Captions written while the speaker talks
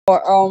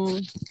for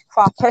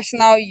our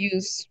personal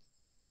use.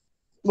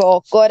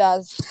 But God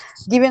has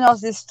given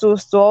us these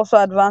tools to also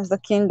advance the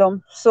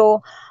kingdom.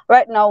 So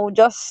right now we'll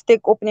just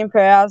take opening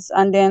prayers,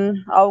 and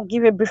then I'll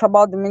give a brief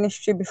about the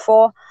ministry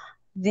before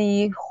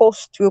the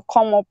host will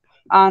come up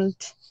and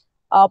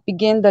I'll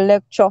begin the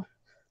lecture.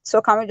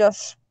 So can we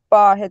just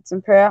bow our heads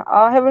in prayer?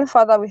 Our Heavenly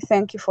Father, we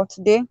thank you for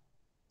today.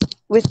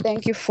 We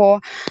thank you for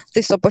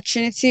this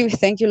opportunity. We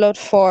thank you, Lord,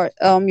 for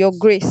your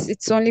grace.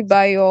 It's only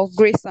by your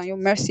grace and your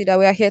mercy that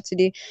we are here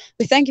today.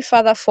 We thank you,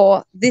 Father,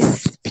 for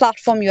this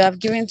platform you have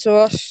given to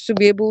us to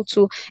be able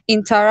to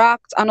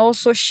interact and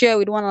also share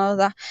with one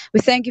another. We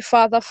thank you,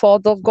 Father, for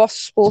the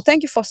gospel.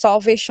 Thank you for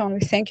salvation.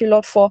 We thank you,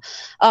 Lord, for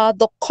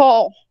the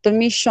call, the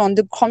mission,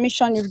 the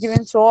commission you've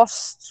given to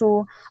us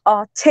to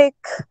take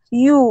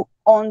you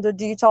on the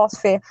digital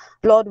sphere.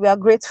 Lord, we are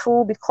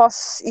grateful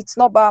because it's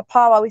not by our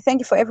power. We thank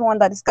you for everyone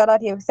that is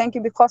gathered here. We thank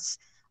you because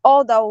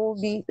all that we'll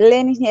be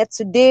learning here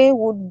today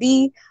would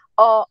be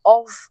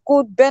of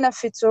good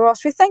benefit to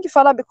us. We thank you,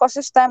 Father, because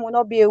this time will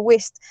not be a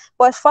waste.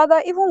 But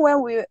Father, even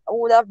when we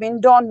would have been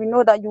done, we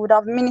know that you would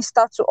have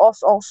ministered to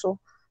us also.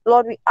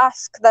 Lord, we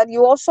ask that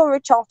you also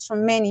reach out to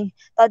many,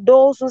 that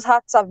those whose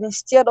hearts have been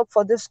stirred up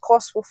for this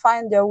cause will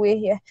find their way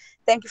here.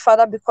 Thank you,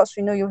 Father, because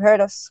we know you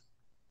heard us.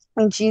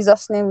 In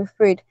Jesus' name we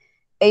prayed.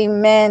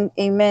 Amen,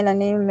 amen,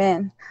 and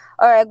amen.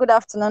 All right, good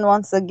afternoon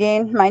once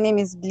again. My name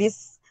is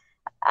Bliss.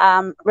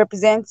 I'm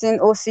representing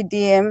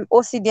OCDM.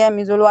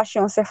 OCDM is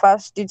Oluwaseun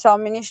Cephas Digital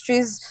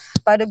Ministries.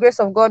 By the grace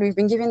of God, we've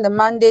been given the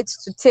mandate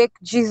to take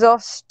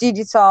Jesus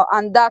digital,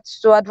 and that's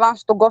to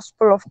advance the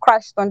gospel of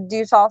Christ on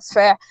digital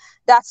sphere.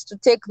 That's to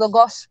take the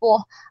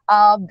gospel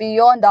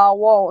beyond our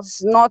walls,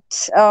 not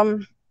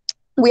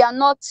we are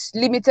not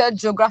limited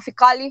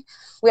geographically.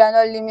 We are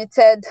not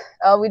limited.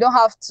 We don't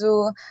have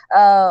to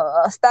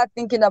start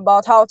thinking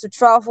about how to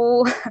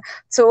travel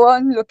to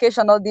one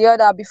location or the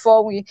other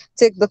before we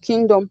take the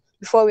kingdom,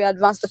 before we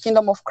advance the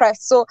kingdom of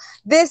Christ. So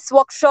this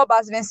workshop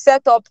has been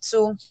set up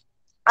to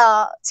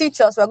teach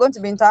us. We're going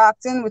to be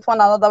interacting with one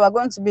another. We're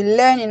going to be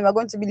learning. We're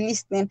going to be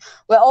listening.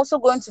 We're also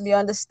going to be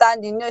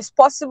understanding. You know, it's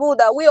possible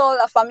that we all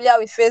are familiar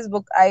with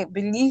Facebook, I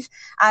believe,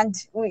 and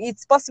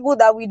it's possible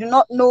that we do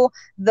not know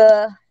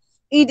the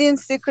hidden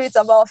secrets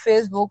about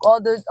Facebook,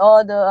 or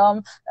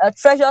the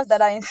treasures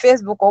that are in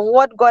Facebook, or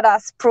what God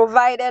has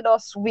provided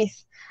us with.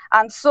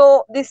 And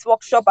so this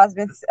workshop has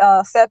been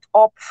set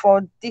up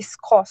for this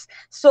course.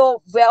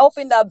 So we're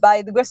hoping that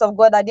by the grace of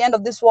God, at the end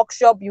of this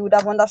workshop, you would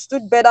have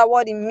understood better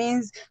what it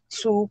means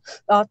to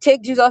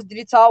take Jesus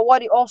digital,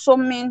 what it also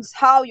means,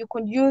 how you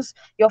could use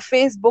your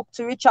Facebook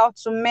to reach out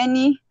to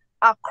many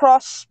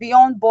across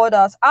beyond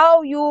borders,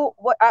 how you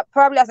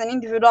probably as an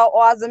individual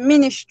or as a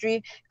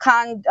ministry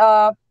can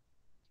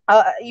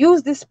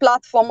use this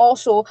platform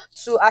also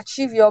to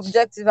achieve your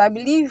objective. I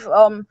believe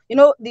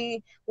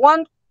the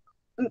one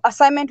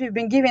assignment we've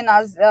been given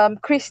as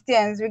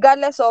Christians,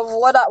 regardless of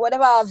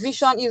whatever our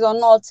vision is or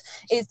not,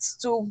 it's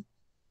to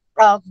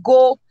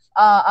go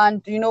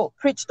and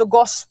preach the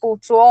gospel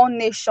to all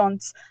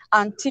nations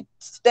and teach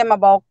them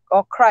about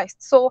Christ.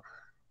 So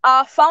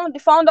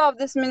the founder of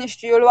this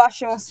ministry,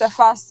 Oluwaseun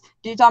Cephas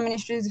Digital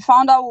Ministries, the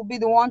founder will be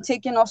the one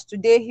taking us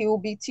today. He will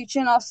be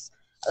teaching us.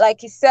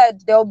 Like he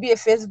said, there will be a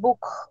Facebook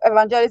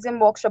evangelism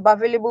workshop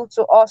available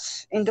to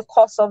us in the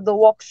course of the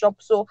workshop.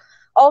 So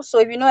also,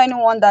 if you know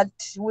anyone that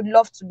would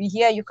love to be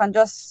here, you can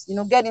just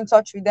get in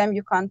touch with them.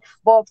 You can,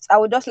 but I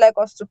would just like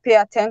us to pay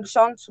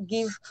attention, to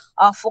give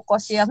our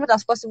focus here as much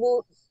as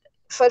possible.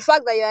 For the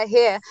fact that you are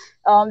here,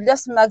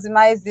 just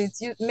maximize it.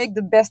 You make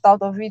the best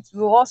out of it.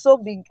 We'll also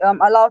be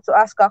allowed to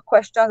ask our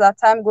questions as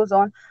time goes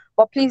on.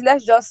 But please,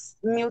 let's just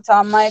mute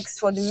our mics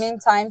for the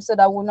meantime so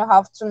that we'll not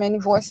have too many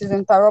voices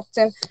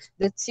interrupting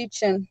the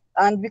teaching.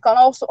 And we can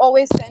also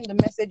always send the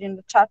message in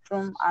the chat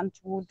room, and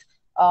we'll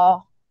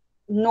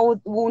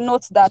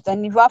note that.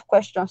 And if you have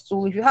questions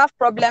too, if you have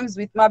problems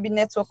with maybe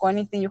network or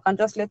anything, you can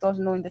just let us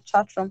know in the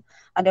chat room,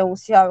 and then we'll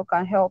see how we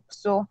can help.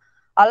 So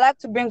I'd like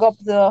to bring up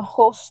the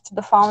host,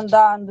 the founder,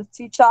 and the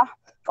teacher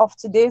of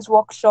today's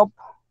workshop.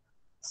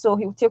 So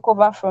he'll take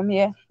over from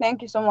here.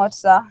 Thank you so much,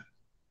 sir.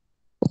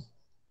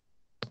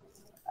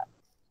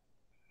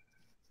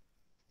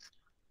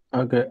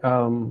 Okay.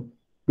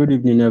 Good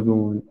evening,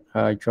 everyone.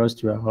 I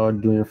trust we are all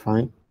doing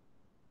fine.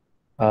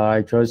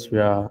 I trust we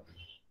are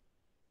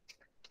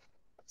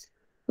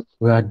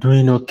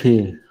doing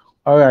okay.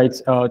 All right.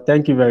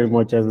 Thank you very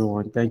much,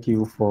 everyone. Thank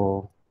you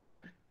for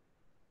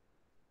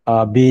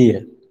being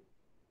here.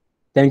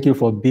 Thank you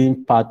for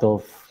being part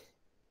of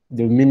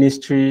the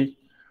ministry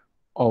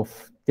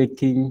of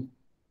taking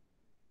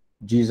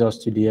Jesus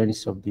to the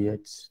ends of the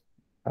earth.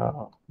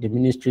 The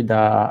ministry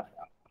that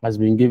has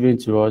been given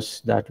to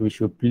us, that we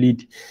should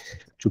plead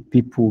to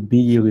people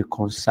be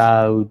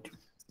reconciled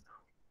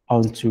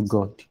unto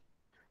God.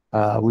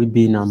 We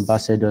being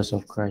ambassadors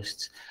of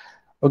Christ.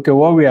 Okay,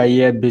 what we are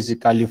here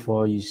basically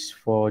for is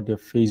for the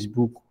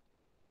Facebook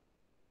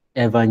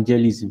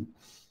evangelism.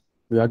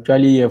 We're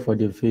actually here for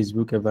the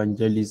Facebook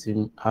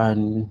evangelism,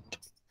 and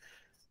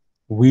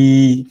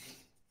we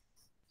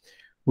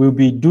will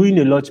be doing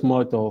a lot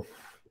more of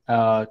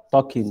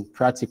talking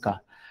practical,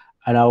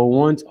 and I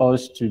want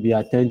us to be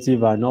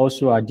attentive, and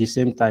also at the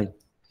same time,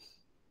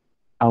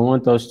 I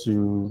want us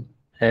to,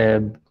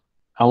 I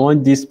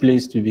want this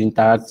place to be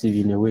interactive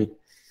in a way.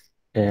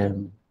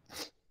 Um,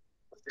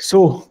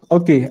 so,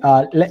 okay,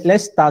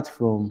 let's start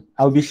from,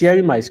 I'll be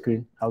sharing my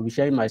screen. I'll be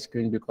sharing my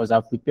screen because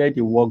I've prepared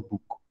a workbook.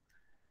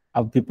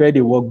 I've prepared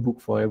a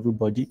workbook for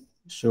everybody.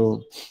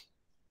 So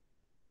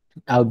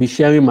I'll be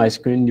sharing my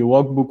screen. The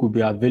workbook will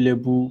be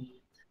available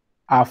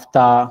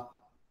after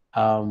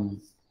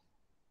um,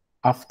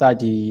 after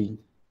the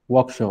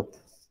workshop.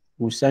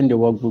 We'll send the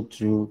workbook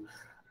to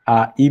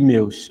our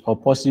emails, or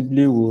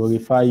possibly we'll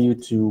refer you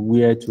to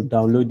where to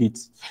download it.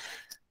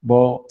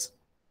 But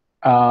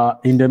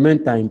in the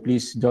meantime,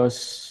 please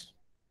just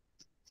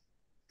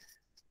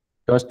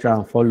try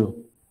and follow.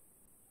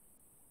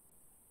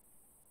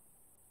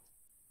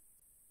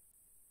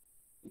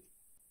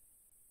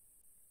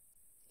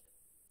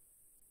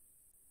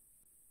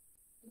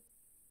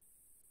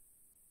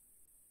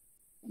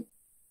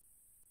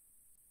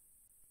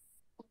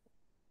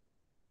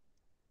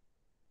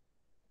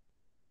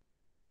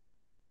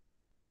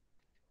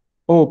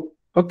 Oh,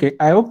 okay.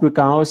 I hope we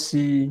can all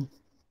see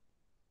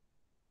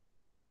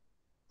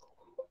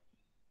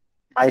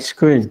my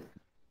screen.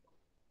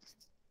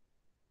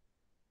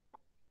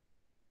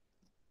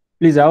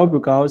 Please, I hope you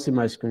can all see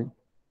my screen.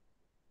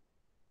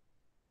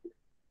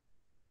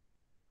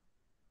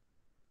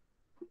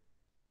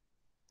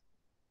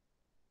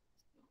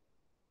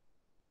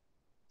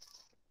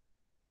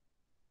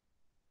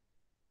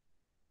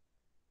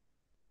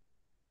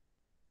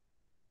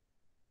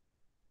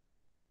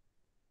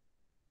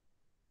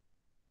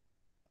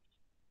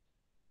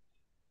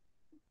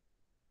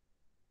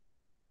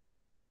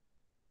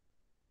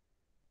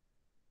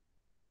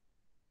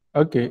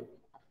 Okay.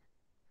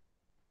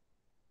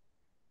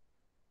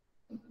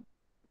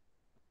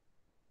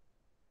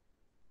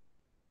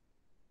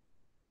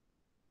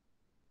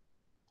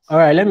 All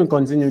right, let me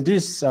continue.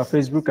 This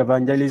Facebook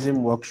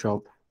evangelism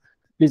workshop.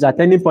 Please, at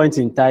any point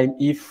in time,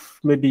 if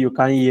maybe you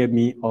can't hear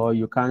me or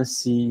you can't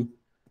see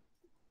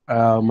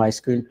my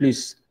screen,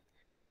 please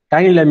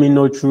kindly let me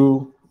know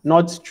through,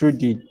 not through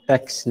the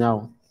text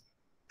now,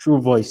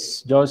 through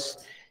voice. Just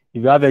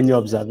if you have any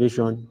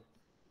observation,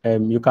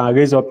 you can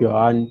raise up your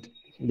hand.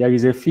 There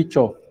is a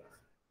feature.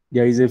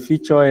 There is a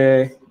feature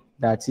here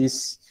that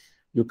is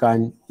you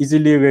can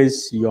easily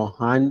raise your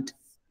hand,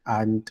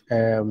 and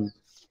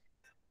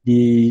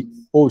the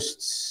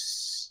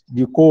hosts,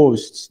 the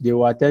co-hosts, they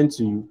will attend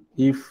to you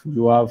if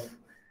you have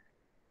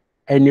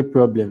any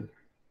problem.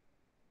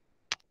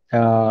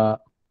 Uh,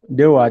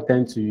 they will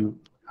attend to you,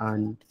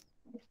 and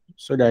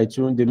so that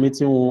the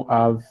meeting won't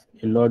have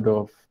a lot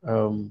of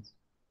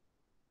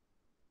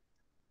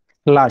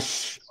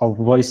clash of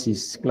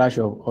voices, clash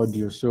of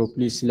audio. So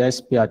please,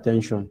 let's pay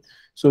attention.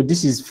 So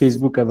this is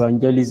Facebook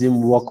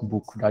Evangelism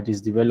Workbook that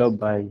is developed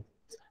by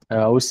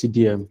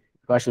OCDM,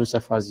 Passion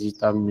Suffers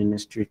Digital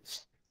Ministry.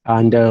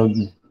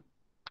 And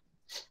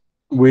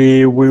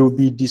we will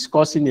be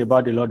discussing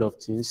about a lot of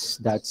things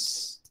that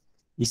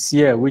is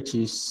here, which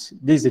is,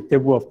 this is the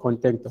table of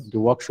content of the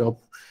workshop,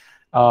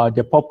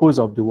 the purpose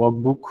of the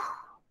workbook,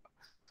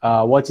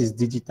 what is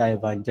digital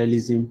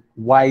evangelism,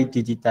 why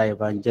digital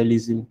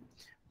evangelism,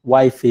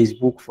 why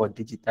Facebook for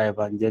digital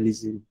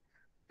evangelism,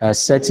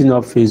 setting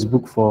up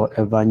Facebook for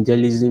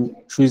evangelism,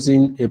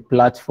 choosing a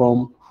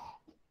platform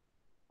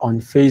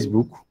on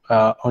Facebook,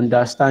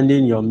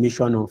 understanding your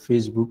mission on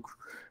Facebook.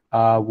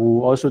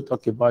 We'll also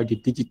talk about the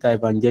digital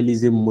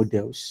evangelism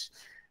models,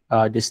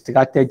 the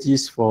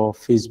strategies for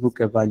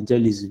Facebook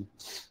evangelism.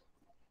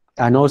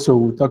 And also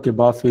we'll talk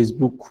about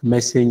Facebook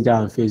Messenger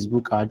and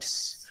Facebook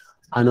ads.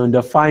 And on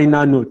the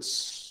final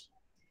notes,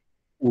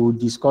 we'll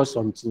discuss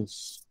some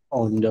things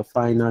on the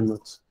final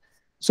notes.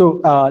 So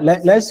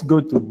let's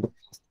go to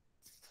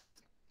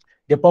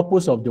the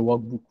purpose of the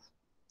workbook.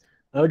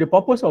 The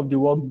purpose of the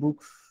workbook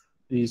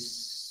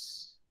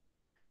is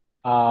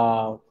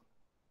the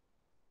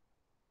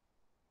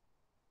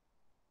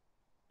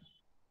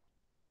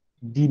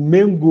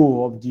main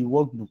goal of the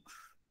workbook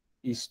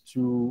is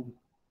to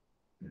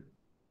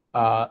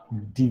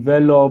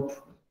develop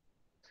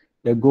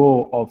the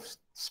goal of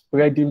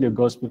spreading the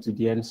gospel to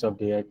the ends of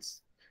the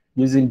earth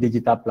using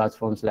digital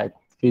platforms like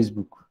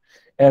Facebook.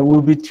 And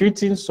we'll be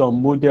treating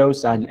some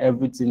models and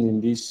everything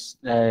in this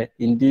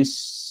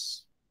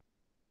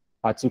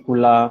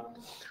particular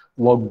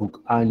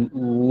workbook. And I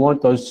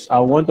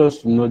want us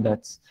to know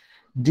that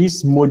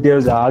these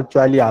models are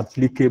actually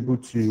applicable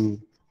to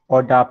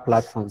other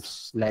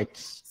platforms like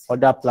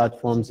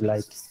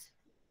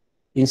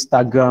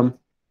Instagram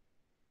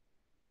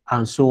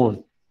and so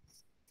on.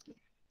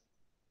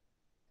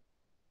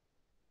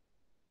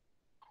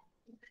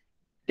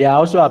 They are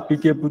also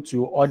applicable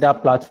to other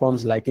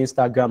platforms like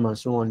Instagram and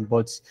so on,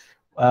 but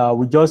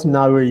we just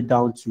narrow it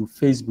down to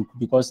Facebook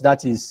because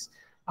that is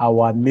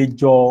our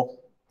major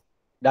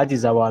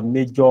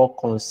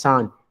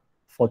concern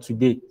for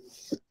today.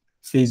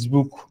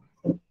 Facebook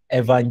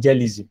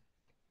evangelism.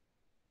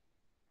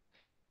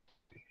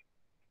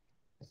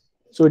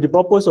 So the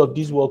purpose of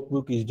this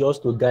workbook is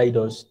just to guide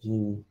us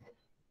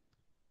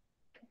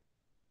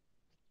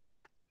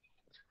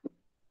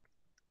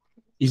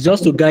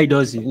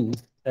in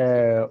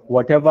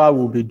whatever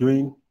we'll be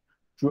doing.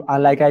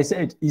 And like I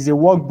said, it's a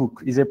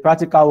workbook, it's a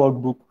practical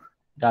workbook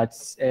that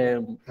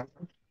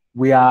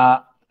we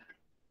are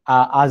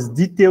as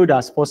detailed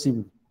as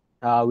possible.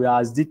 We are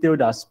as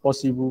detailed as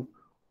possible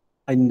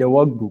in the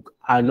workbook,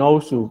 and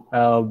also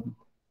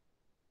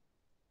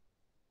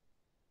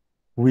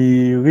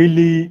we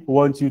really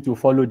want you to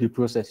follow the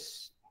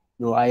process.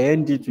 I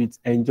end it with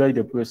enjoy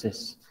the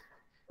process.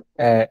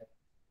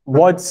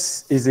 What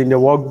is in the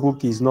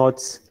workbook is not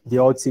the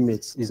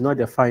ultimate, is not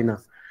the final.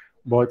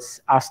 But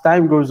as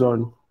time goes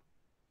on,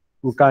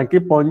 we can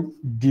keep on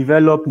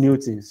develop new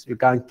things. We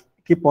can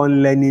keep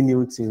on learning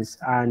new things,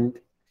 and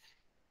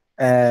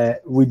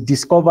we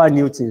discover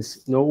new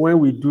things. When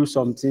we do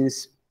some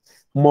things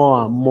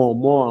more and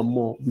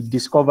more, we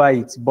discover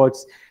it. But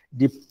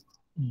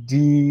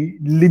the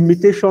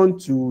limitation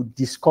to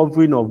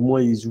discovering of more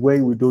is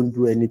when we don't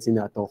do anything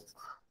at all,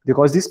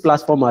 because this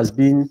platform has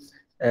been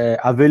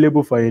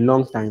available for a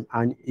long time,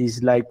 and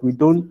it's like we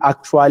don't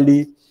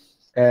actually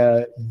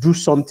do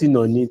something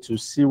on it to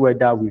see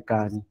whether we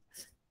can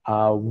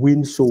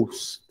win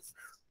souls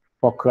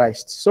for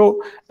Christ.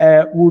 So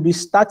we'll be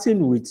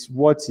starting with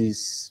what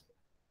is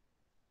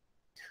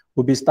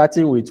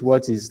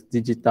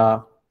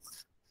digital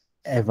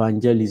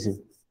evangelism.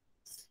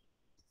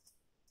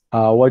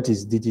 What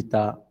is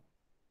digital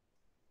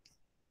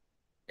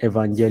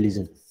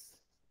evangelism?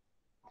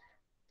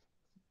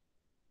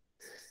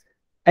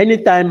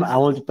 Anytime I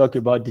want to talk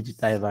about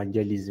digital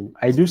evangelism,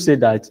 I do say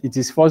that it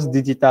is first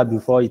digital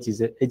before it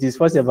is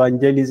first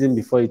evangelism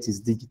before it is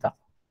digital.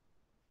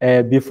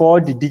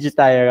 Before the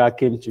digital era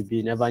came to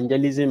be,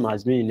 evangelism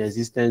has been in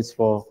existence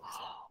for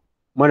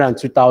more than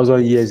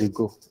 2,000 years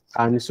ago.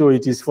 And so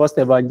it is first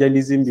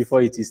evangelism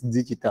before it is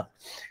digital.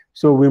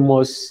 So we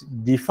must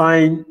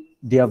define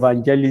the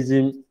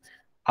evangelism,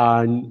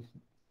 and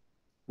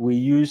we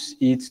use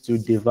it to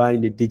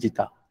define the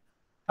digital.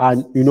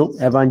 And,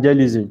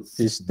 evangelism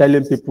is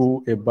telling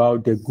people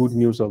about the good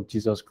news of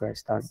Jesus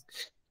Christ. And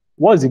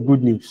what's the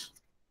good news?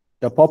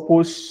 The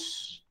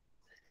purpose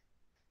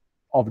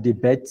of the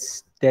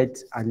birth,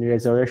 death, and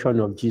resurrection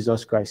of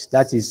Jesus Christ.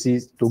 That is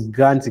to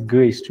grant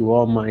grace to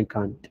all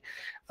mankind,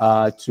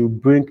 to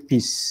bring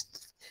peace.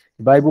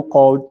 The Bible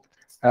called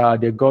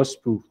the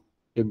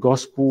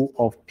gospel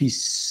of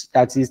peace.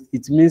 That is,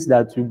 it means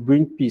that to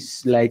bring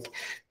peace, like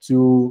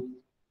to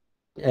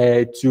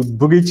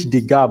bridge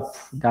the gap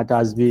that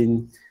has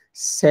been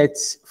set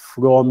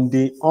from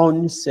the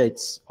onset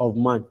of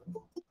man,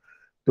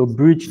 to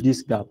bridge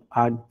this gap.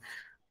 And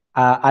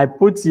I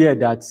put here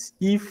that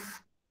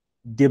if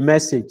the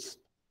message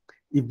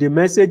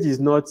is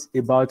not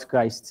about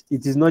Christ,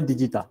 it is not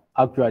digital,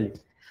 actually.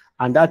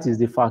 And that is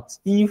the fact.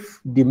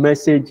 If the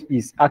message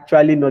is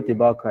actually not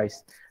about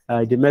Christ,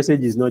 the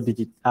message is not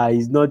digital.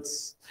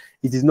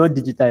 It is not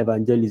digital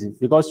evangelism,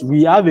 because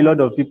we have a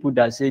lot of people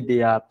that say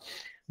they are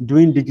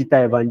doing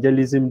digital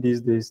evangelism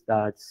these days.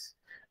 That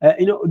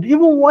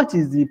even what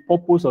is the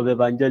purpose of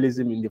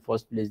evangelism in the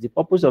first place? The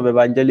purpose of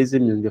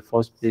evangelism in the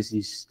first place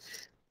is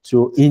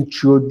to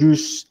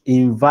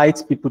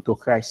invite people to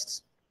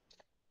Christ.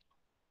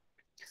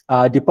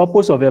 The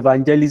purpose of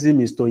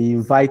evangelism is to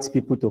invite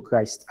people to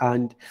Christ.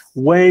 And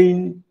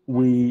when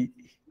we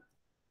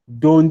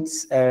don't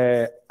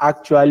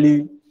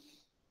actually,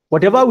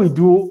 whatever we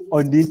do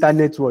on the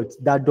internet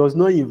that does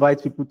not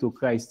invite people to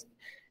Christ,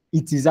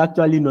 it is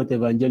actually not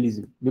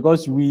evangelism,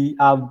 because we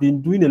have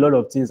been doing a lot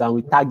of things and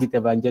we target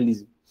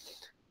evangelism.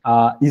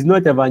 It's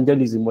not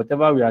evangelism.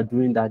 Whatever we are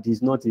doing that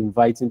is not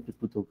inviting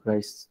people to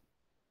Christ,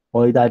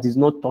 or that is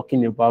not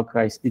talking about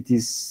Christ, it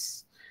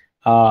is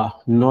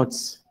not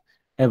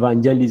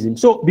evangelism.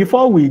 So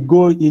before we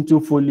go into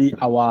fully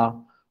our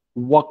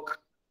work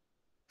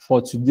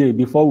for today,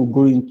 before we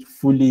go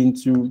fully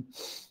into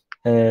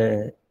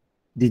the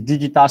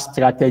digital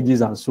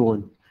strategies and so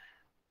on,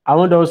 I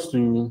want us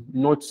to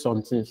note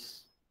some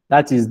things.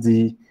 That is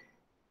the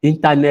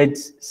internet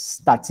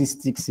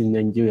statistics in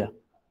Nigeria.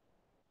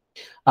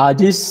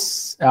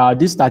 This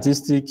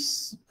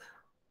statistics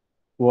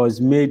was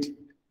made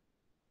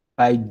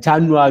by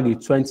January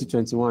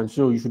 2021.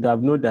 So you should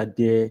have known that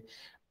there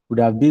would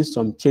have been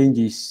some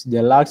changes.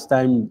 The last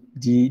time,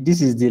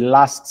 this is the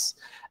last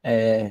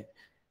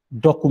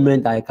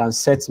document I can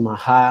set my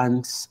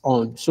hands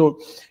on. So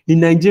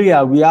in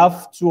Nigeria, we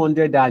have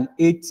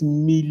 208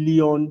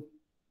 million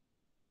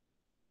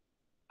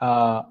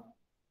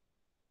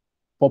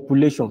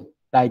population,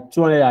 like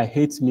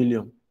 208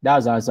 million.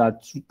 That's as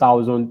at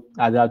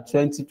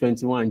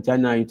 2021,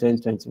 January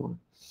 2021.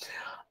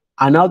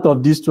 And out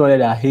of these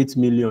 208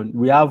 million,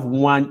 we have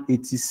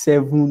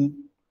 187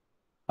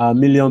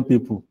 million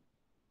people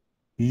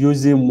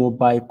using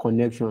mobile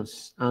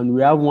connections, and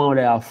we have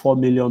 104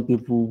 million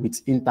people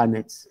with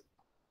internet.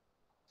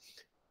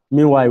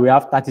 Meanwhile, we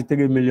have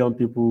 33 million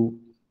people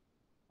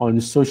on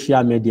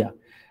social media,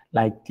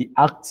 like the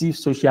active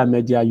social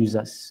media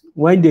users.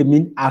 When they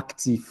mean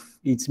active,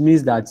 it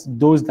means that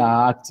those that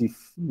are active,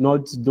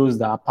 not those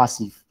that are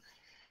passive.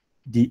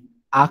 The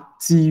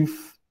active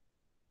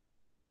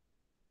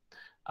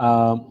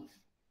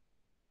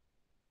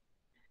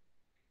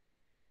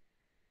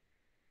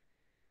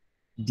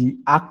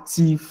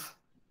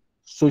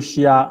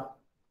social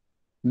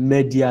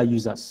media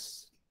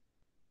users.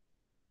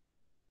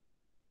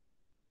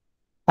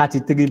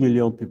 33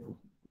 million people.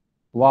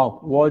 Wow,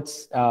 what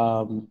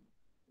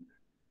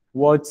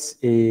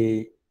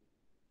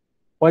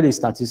is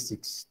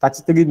statistics?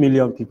 33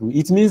 million people.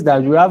 It means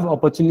that we have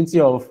opportunity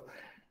of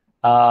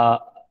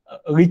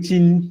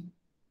reaching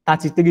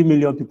 33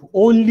 million people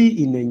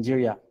only in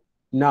Nigeria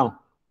now.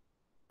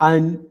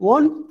 And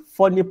one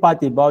funny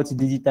part about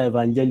digital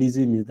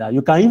evangelism is that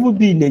you can even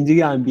be in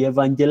Nigeria and be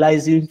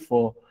evangelizing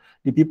for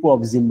the people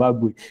of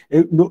Zimbabwe.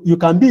 You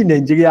can be in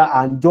Nigeria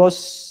and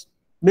just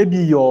maybe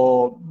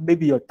your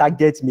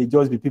target may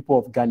just be people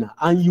of Ghana,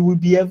 and you will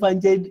be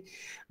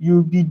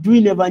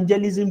doing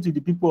evangelism to the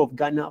people of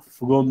Ghana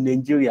from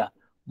Nigeria.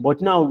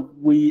 But now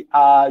we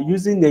are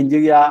using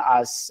Nigeria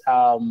as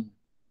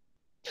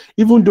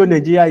even though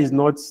Nigeria is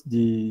not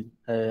the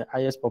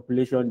highest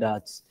population,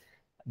 that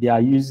they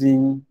are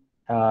using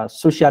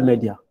social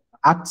media.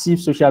 Active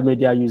social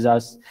media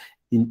users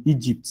in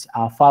Egypt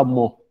are far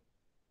more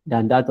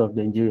than that of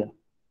Nigeria.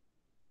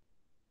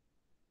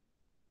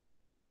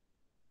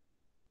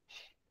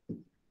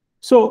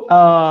 So,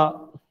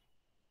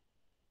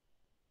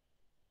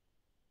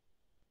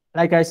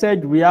 like I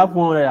said, we have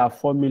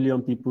 104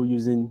 million people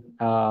using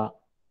the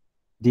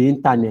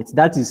internet.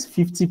 That is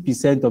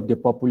 50% of the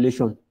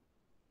population.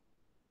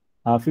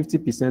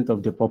 50%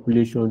 of the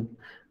population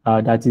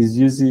that is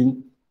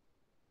using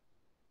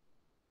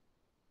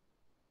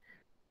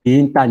the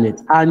internet.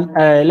 And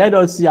let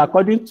us see,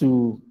 according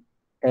to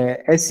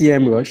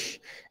SEM Rush,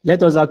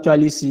 let us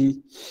actually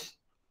see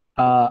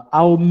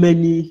how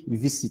many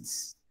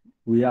visits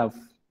we have.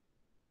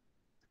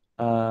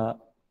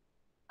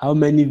 How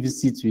many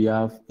visits we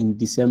have in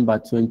December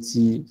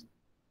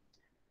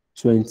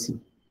 2020.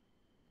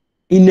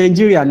 In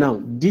Nigeria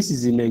now, this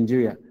is in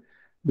Nigeria,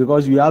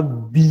 because we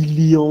have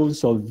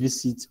billions of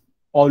visits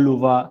all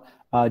over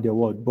the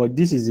world, but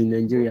this is in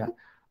Nigeria.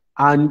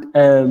 And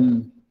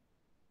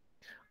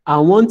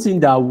one thing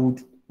that I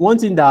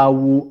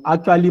will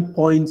actually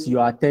point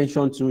your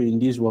attention to in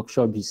this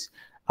workshop is,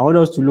 I want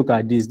us to look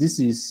at this. This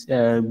is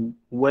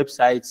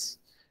websites,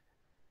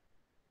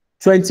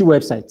 20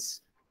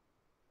 websites.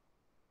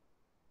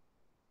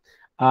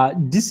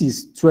 This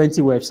is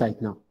 20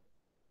 websites now.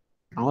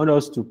 I want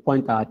us to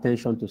point our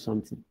attention to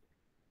something.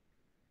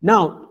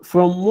 Now,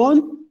 from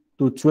 1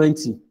 to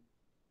 20,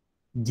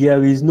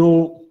 there is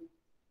no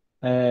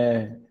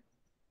 1.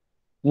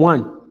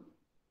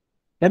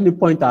 Let me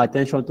point our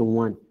attention to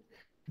 1.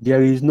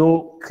 There is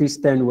no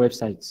Christian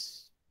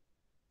websites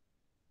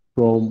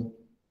from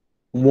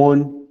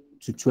 1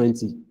 to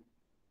 20.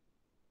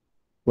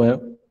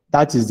 Well,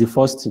 that is the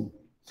first thing.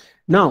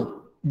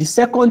 Now, the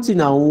second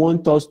thing I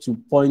want us to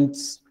point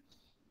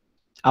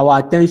our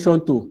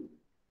attention to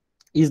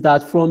is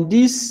that from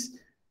this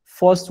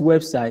first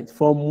website,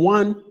 from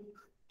 1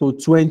 to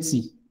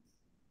 20,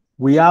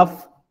 we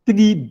have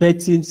 3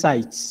 betting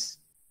sites.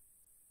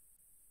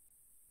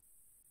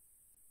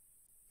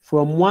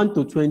 From 1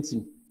 to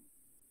 20.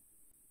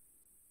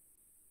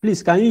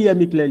 Please, can you hear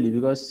me clearly?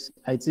 Because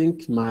I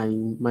think my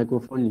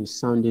microphone is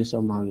sounding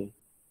somehow here.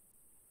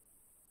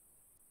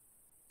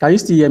 Can you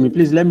still hear me?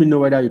 Please let me know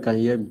whether you can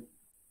hear me.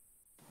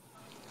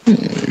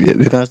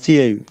 We can still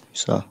hear you,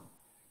 sir.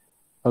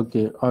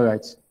 Okay, all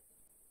right.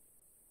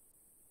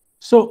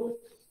 So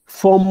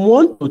from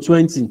 1 to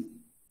 20,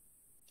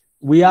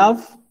 we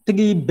have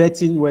 3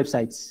 betting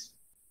websites.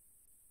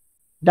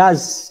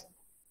 That's,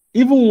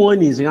 even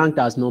one is ranked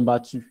as number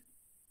 2,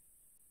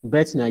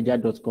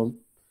 betniger.com.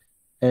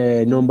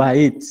 Number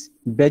 8,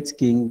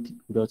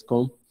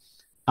 betking.com.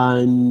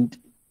 And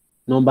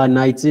number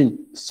 19,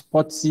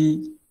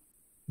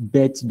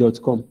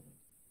 sportybet.com.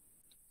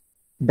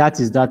 That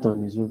is that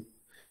on its own.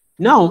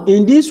 Now,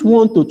 in this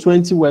 1 to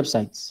 20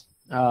 websites,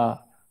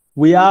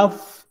 we have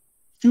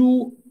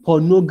 2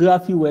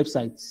 pornography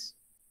websites.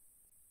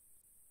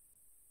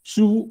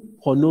 2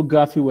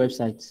 pornography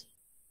websites.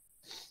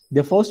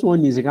 The first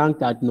one is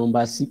ranked at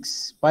number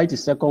 6, while the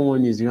second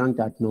one is ranked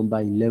at number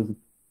 11.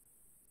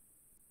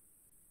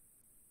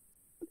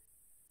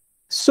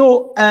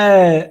 So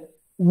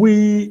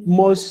we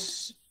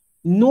must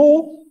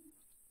know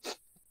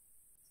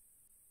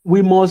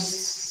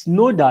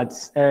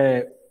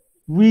that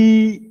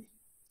we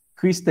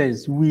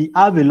Christians, we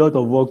have a lot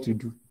of work to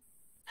do.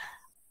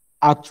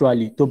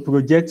 Actually, to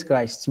project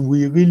Christ,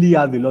 we really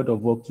have a lot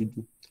of work to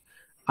do.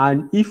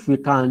 And if we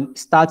can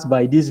start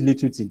by this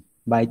little thing,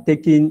 by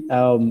taking,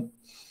 even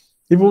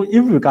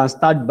if we can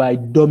start by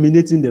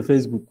dominating the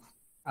Facebook,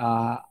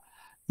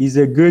 is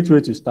a great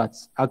way to start,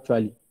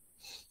 actually.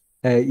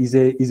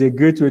 Is a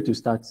great way to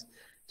start.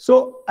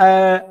 So,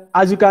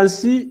 as you can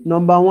see,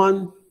 number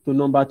 1 to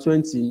number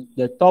 20,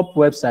 the top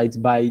websites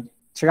by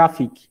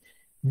traffic.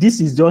 This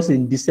is just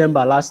in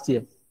December last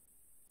year.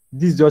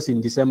 This is just in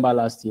December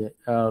last year.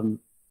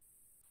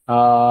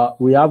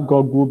 We have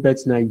Google, Bet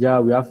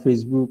Nigeria, we have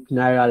Facebook,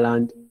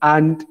 Nairaland,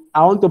 and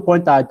I want to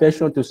point our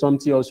attention to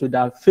something also,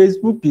 that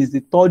Facebook is the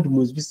third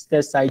most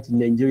visited site in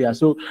Nigeria.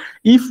 So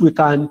if we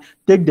can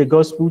take the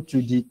gospel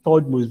to the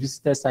third most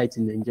visited site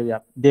in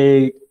Nigeria,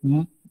 the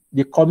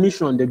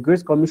commission, the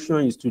Great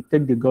Commission, is to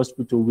take the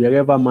gospel to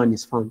wherever man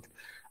is found.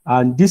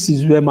 And this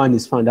is where man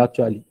is found,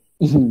 actually.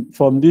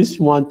 From this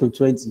 1 to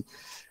 20,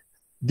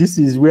 this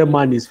is where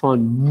man is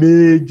found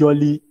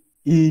majorly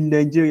in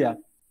Nigeria.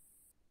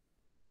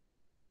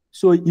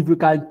 So if we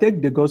can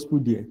take the gospel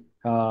there,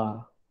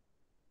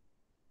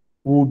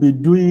 we'll be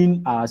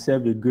doing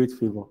ourselves a great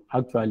favor,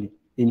 actually,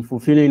 in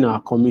fulfilling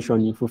our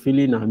commission, in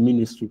fulfilling our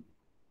ministry.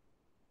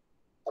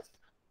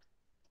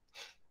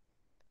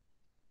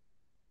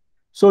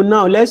 So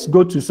now let's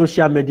go to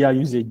social media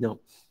usage now.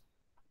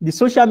 The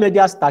social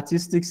media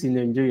statistics in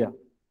Nigeria,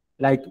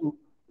 like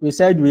we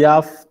said, we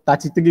have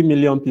 33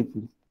 million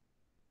people,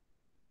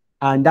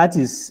 and that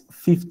is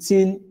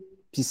 15%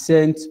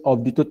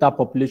 of the total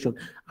population.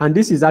 And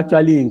this is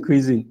actually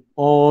increasing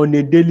on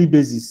a daily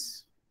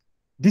basis.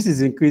 This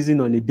is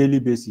increasing on a daily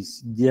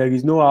basis. There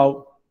is no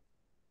how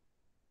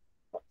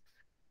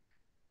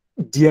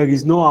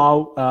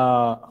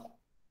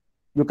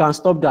you can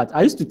stop that.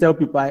 I used to tell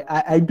people,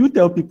 I do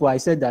tell people, I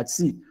said that,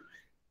 see,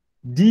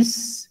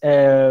 this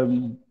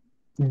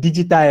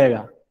digital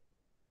era,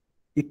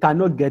 it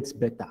cannot get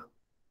better.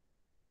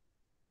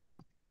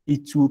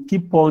 It will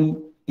keep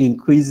on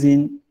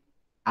increasing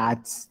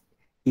at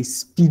a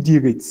speedy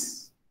rate.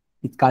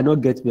 It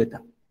cannot get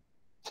better.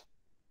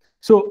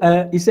 So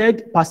he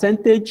said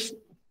percentage,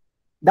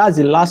 that's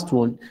the last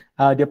one,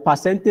 the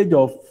percentage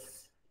of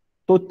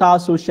total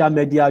social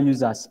media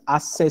users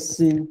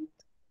accessing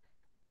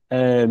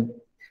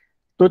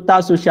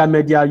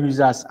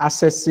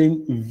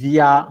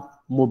via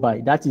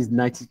mobile, that is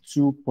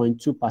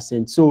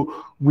 92.2%. So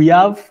we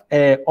have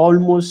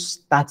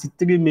almost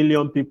 33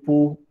 million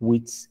people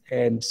with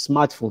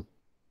smartphone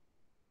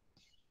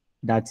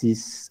that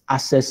is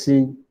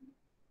accessing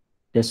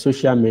the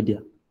social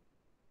media.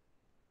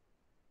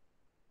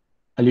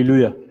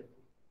 Hallelujah.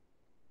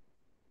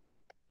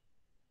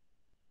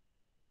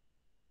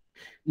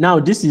 Now,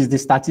 this is the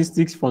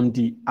statistics from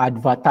the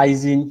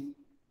advertising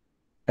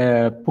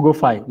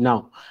profile.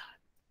 Now,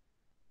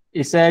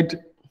 it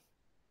said,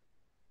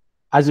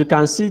 as you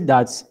can see,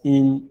 that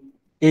in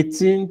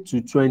 18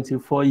 to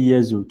 24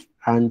 years old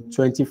and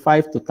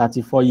 25 to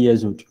 34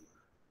 years old,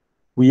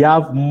 we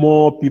have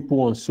more people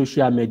on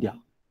social media.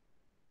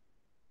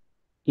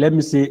 Let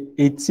me say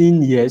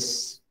 18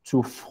 years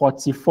to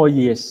 44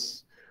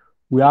 years,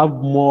 we have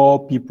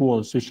more people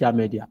on social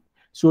media.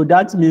 So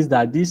that means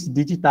that this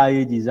digital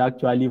age is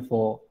actually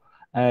for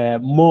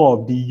more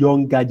of the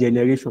younger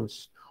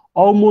generations.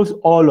 Almost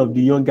all of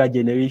the younger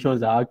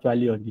generations are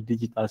actually on the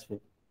digital sphere.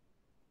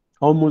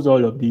 Almost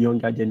all of the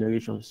younger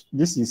generations.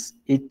 This is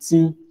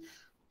 18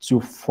 to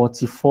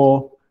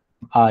 44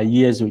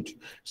 years old.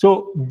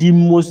 So the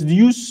most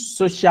used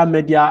social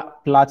media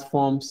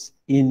platforms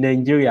in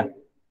Nigeria,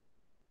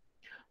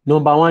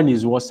 number one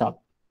is WhatsApp.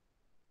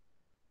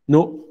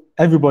 No,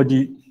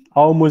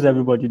 almost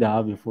everybody that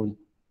have a phone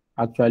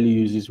actually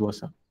uses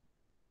WhatsApp.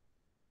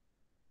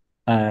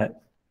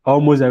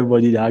 Almost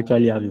everybody that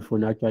actually have a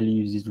phone actually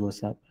uses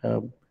WhatsApp.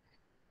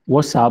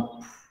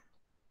 WhatsApp,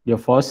 the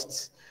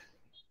first,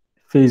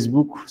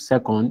 Facebook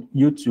second,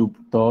 YouTube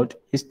third,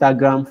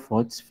 Instagram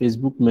fourth,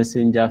 Facebook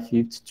Messenger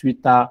fifth,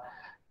 Twitter,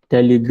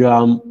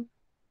 Telegram,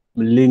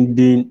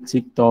 LinkedIn,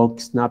 TikTok,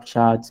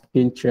 Snapchat,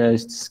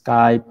 Pinterest,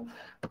 Skype,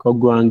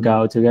 Google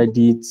Hangout,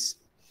 Reddit,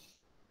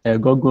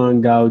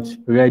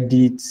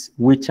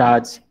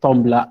 WeChat,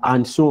 Tumblr,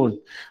 and so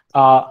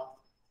on.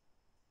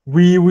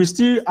 We will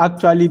still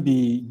actually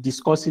be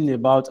discussing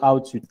about how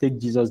to take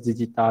Jesus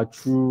digital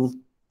through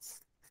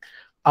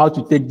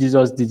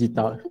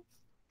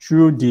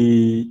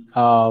the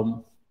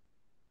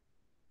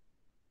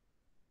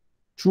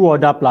through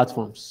other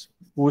platforms.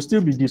 We'll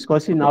still be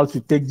discussing how to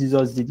take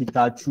Jesus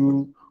digital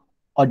through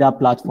other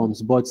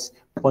platforms, but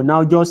for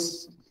now,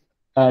 just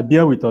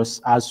bear with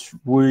us, as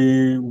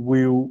we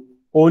will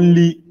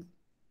only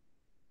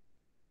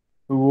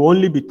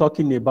be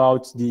talking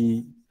about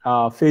the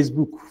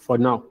Facebook for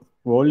now.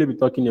 We'll only be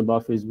talking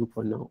about Facebook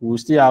for now. We'll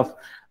still have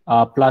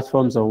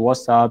platforms on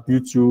WhatsApp,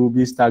 YouTube,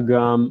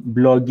 Instagram,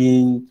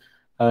 blogging,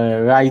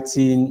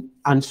 writing,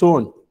 and so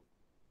on.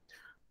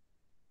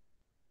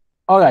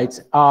 All right.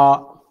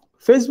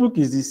 Facebook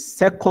is the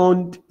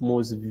second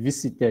most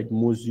visited,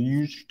 most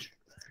used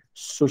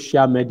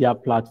social media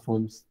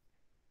platforms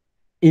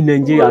in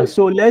Nigeria.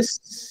 So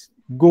let's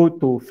go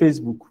to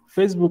Facebook.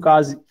 Facebook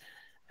has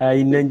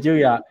in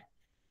Nigeria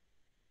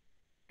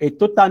a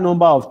total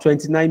number of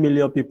 29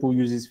 million people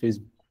uses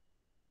Facebook.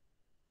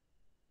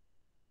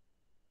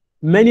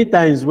 Many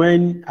times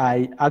when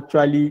I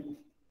actually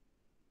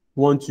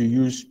want to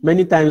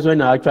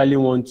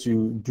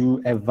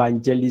do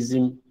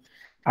evangelism,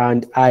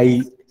 and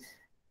I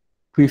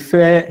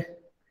prefer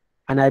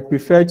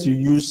to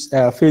use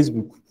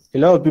Facebook. A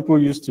lot of people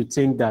used to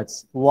think that,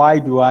 why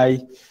do I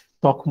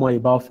talk more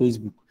about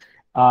Facebook?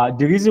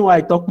 The reason why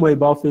I talk more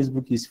about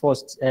Facebook is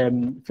first,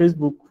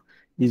 Facebook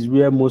is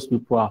where most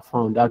people are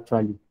found,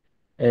 actually.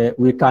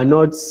 We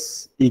cannot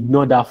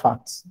ignore that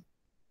fact.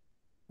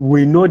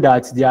 We know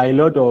that there are a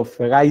lot of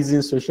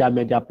rising social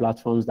media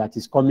platforms that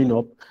is coming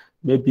up,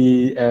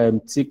 maybe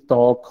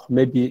TikTok,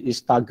 maybe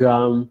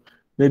Instagram,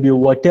 maybe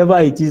whatever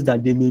it is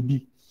that they may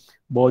be.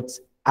 But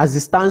as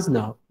it stands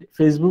now,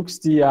 Facebook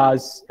still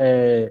has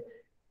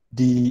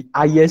the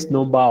highest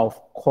number of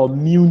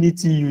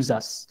community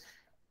users.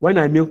 When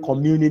I mean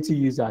community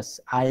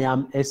users, I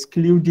am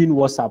excluding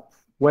WhatsApp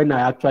when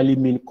I actually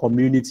mean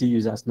community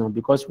users now,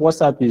 because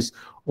WhatsApp is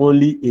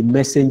only a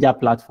messenger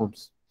platform.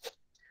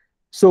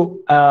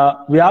 So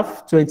we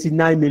have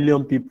 29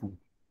 million people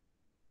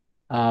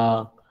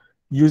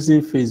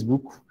using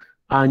Facebook,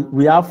 and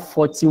we have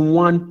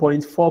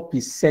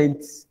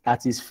 41.4%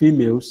 that is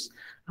females,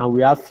 and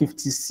we have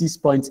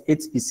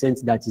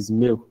 56.8% that is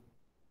male.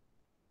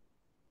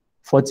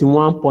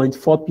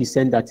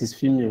 41.4% that is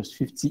females,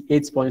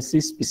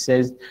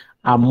 58.6%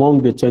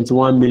 among the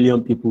 21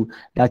 million people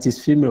that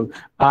is female,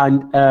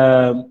 and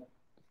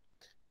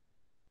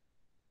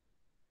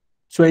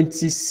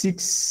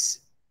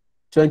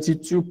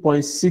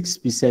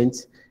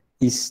 22.6%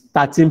 is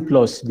 13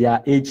 plus. They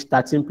are age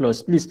 13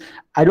 plus. Please,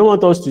 I don't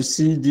want us to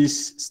see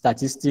these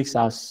statistics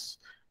as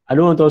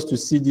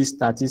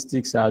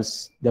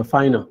the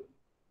final.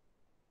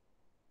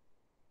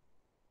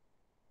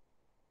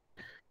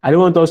 I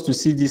don't want us to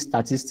see these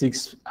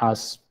statistics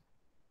as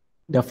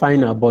the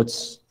final, but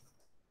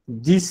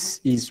this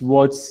is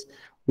what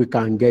we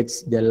can get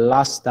the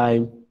last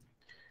time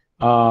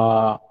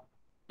a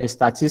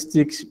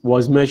statistics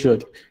was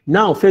measured.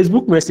 Now,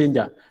 Facebook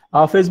Messenger.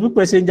 Our Facebook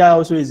Messenger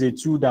also is a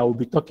tool that we'll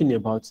be talking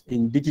about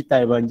in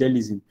digital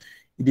evangelism.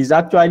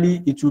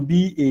 It will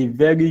be a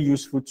very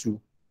useful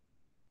tool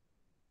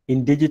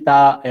in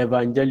digital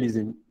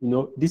evangelism. You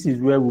know, this is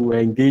where we will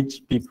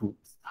engage people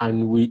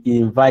and we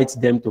invite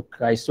them to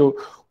Christ. So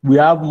we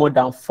have more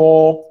than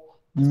 4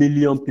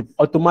 million people.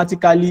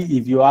 Automatically,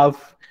 if you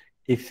have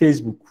a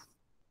Facebook,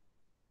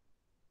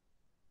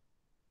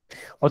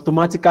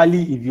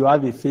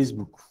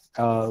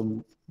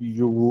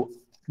 you will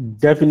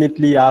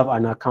definitely have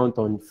an account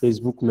on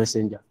Facebook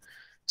Messenger.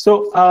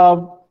 So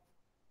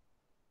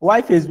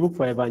why Facebook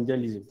for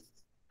evangelism?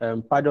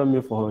 Pardon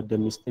me for the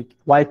mistake.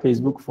 Why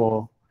Facebook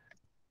for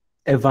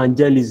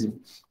evangelism?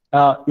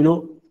 You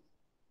know,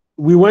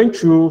 we went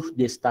through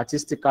the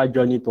statistical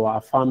journey to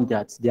affirm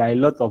that there are a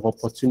lot of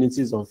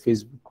opportunities on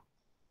Facebook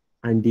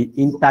and the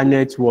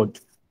internet world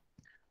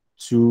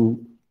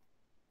to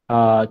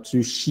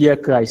share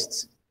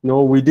Christ.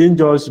 No, we didn't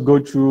just go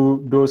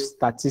through those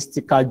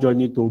statistical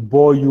journey to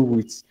bore you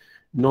with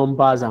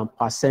numbers and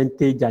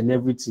percentage and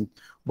everything,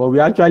 but we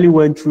actually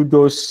went through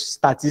those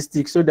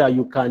statistics so that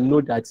you can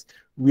know that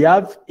we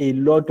have a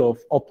lot of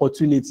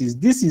opportunities.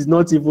 This is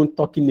not even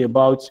talking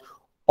about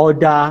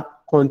other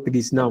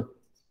countries now,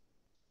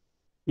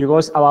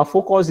 because our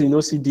focus in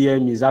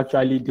OCDM is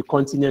actually the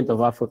continent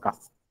of Africa.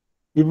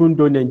 Even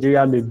though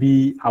Nigeria may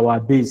be our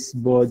base,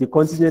 but the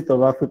continent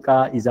of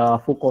Africa is our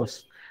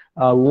focus.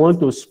 We want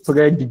to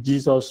spread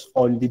Jesus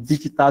on the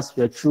digital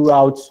sphere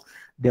throughout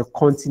the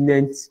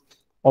continent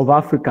of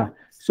Africa.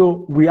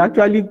 So we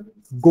actually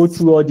go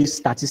through all this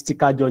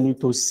statistical journey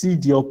to see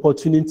the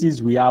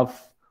opportunities we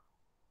have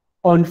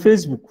on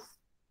Facebook.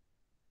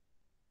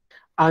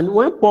 And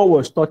when Paul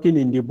was talking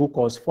in the book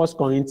of 1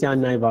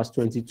 Corinthians 9 verse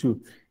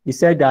 22, he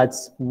said that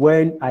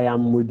when I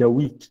am with the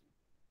weak,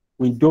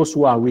 with those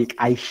who are weak,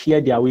 I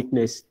share their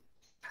weakness.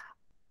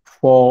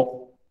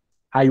 For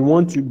I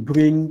want to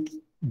bring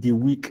the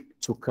weak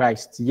to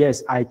Christ.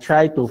 Yes, I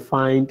try to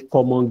find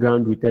common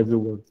ground with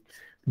everyone,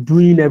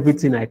 doing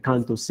everything I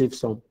can to save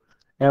some.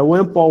 And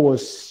when Paul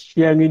was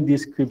sharing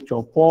this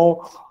scripture,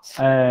 Paul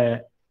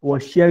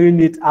was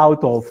sharing it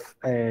out of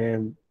a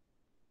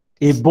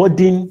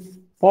burden.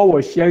 Paul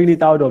was sharing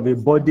it out of a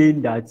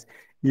burden that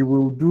he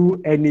will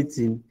do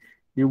anything.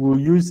 He will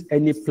use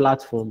any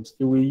platforms.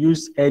 He will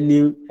use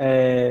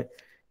anything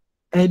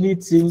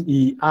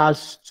he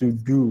has to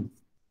do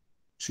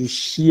to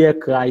share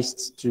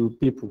Christ to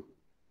people.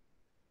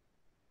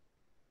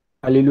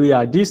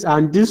 Hallelujah. This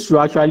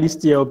will actually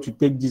still help to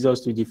take Jesus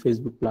to the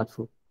Facebook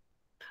platform.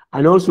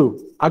 And also,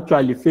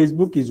 actually,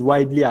 Facebook is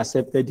widely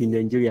accepted in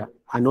Nigeria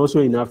and also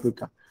in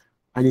Africa.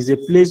 And it's a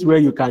place where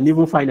you can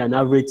even find an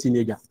average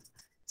teenager.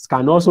 It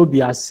can also be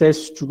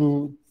accessed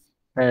through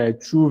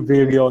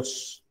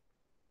various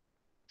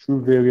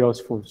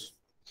phones.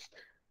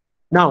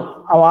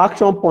 Now, our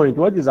action point,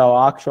 what is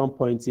our action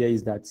point here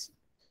is that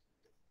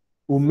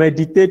we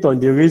meditate on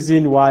the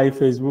reason why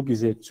Facebook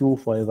is a tool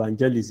for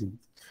evangelism.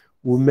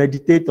 We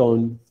meditate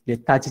on the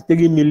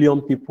 33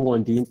 million people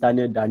on the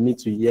internet that need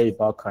to hear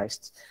about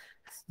Christ.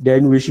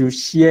 Then we should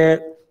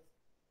share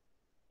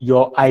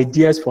your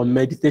ideas for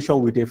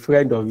meditation with a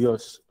friend of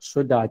yours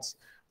so that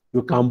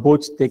you can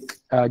both take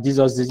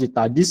Jesus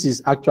Digital. This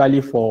is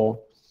actually for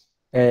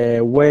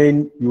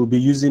when you'll be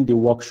using the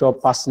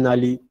workshop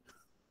personally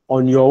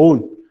on your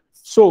own.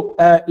 So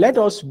let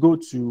us go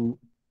to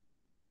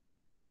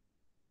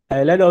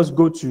Let us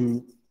go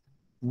to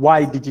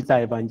why digital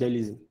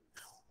evangelism.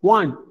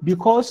 One,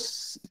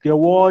 because the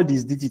world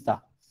is digital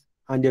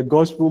and the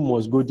gospel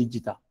must go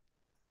digital.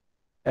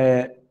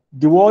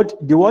 The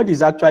world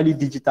is actually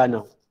digital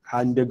now,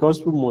 and the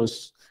gospel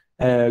must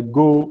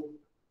go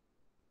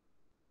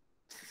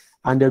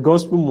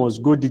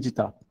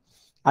digital.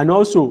 And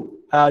also,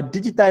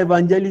 digital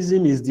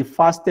evangelism is the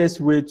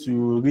fastest way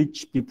to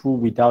reach people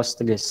without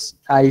stress.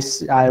 I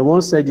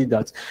once said it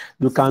that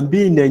you can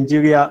be in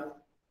Nigeria,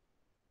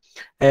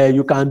 and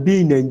you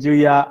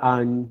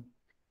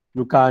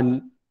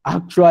can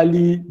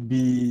actually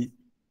be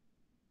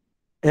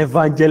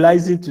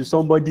evangelizing to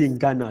somebody in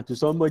Ghana, to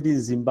somebody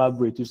in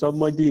Zimbabwe, to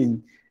somebody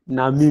in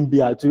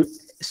Namibia, to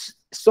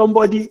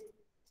somebody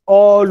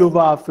all over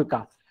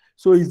Africa.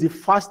 So it's the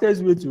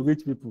fastest way to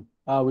reach people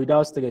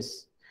without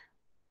stress.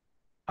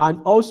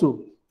 And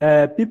also,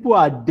 people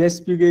are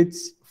desperate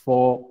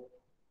for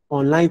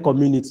online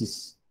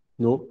communities.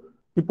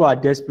 People are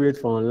desperate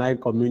for online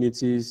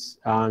communities,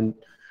 and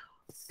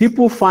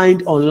people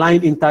find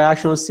online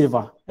interaction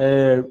safer.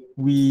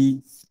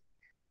 We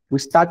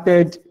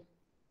started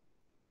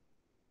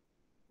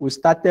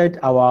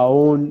our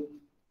own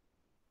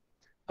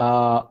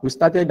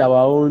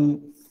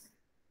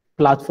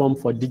platform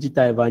for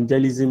digital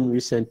evangelism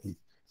recently,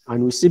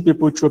 and we see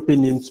people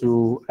trooping in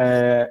to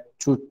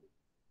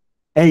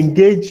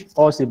engage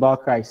us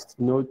about Christ,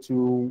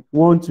 to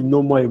want to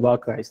know more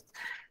about Christ.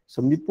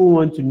 Some people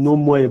want to know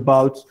more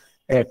about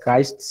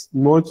Christ,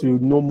 want to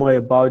know more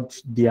about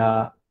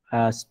their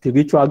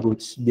spiritual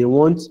growth. They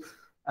want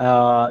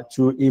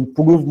to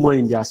improve more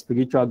in their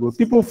spiritual growth.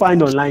 People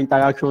find online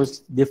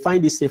interactions, they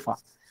find it safer.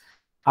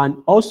 And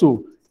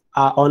also,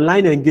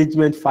 online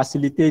engagement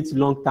facilitates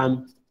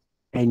long-term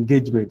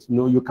engagement.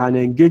 You can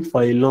engage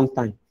for a long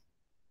time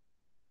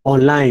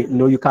online.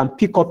 You can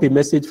pick up a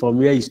message from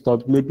where you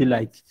stopped, maybe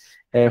like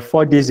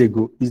 4 days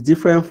ago. It's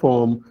different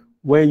from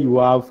when you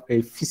have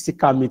a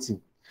physical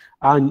meeting.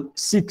 And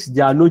 6,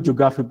 there are no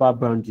geographical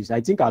boundaries. I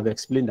think I've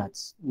explained that.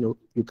 There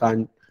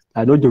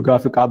are no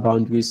geographical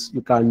boundaries.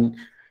 You can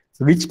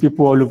reach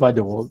people all over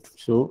the world.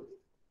 So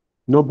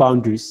no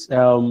boundaries.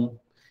 7,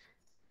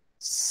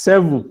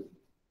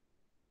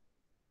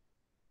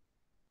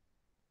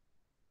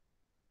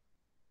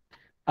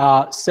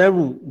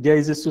 there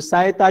is a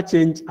societal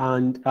change,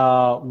 and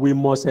we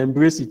must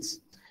embrace it.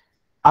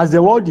 As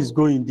the world is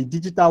going, the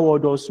digital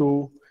world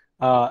also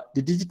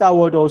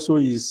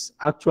is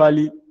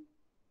actually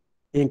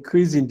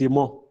increasing the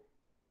more,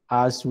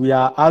 as we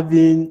are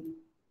having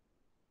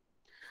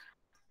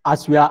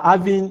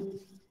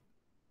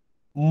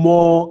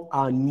more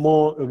and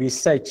more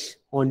research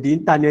on the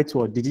internet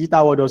world. The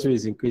digital world also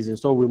is increasing,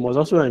 so we must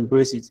also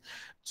embrace it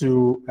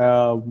to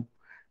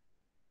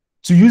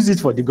use it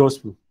for the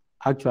gospel.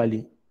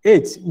 Actually,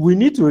 8, we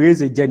need to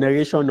raise a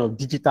generation of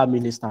digital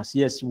ministers.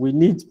 Yes, we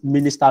need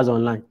ministers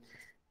online.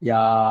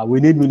 Yeah, we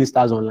need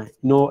ministers online.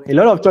 A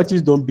lot of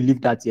churches don't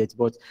believe that yet,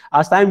 but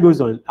as time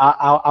goes on,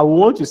 I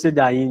want to say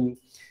that in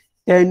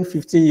 10,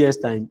 15 years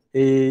time,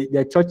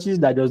 the churches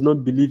that does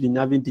not believe in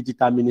having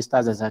digital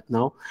ministers as at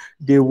now,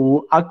 they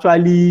will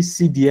actually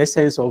see the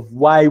essence of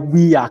why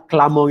we are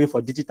clamoring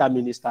for digital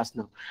ministers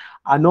now.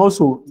 And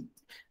also,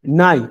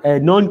 9,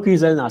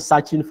 non-Christians are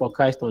searching for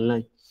Christ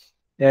online.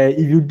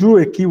 If you do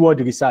a keyword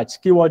research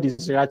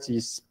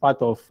is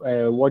part of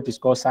what is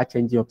called search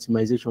engine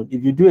optimization.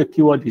 If you do a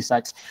keyword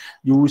research,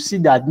 you will see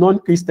that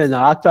non-Christians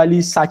are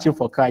actually searching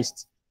for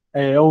Christ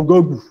on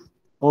Google,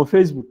 on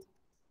Facebook.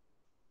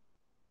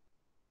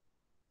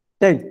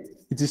 10,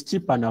 it is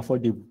cheap and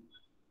affordable.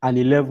 And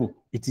 11,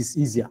 it is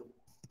easier.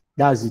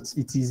 That's it.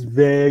 It is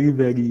very,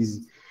 very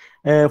easy.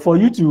 For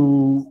you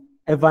to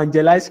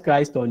evangelize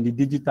Christ on the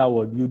digital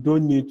world, you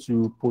don't need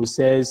to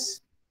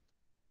possess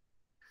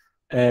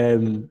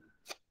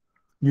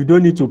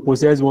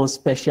one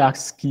special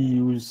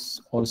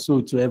skills or so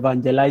to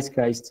evangelize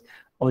Christ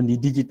on the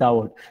digital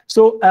world.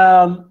 So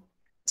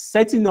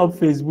setting up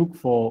Facebook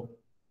for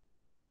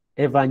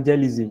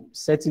evangelism.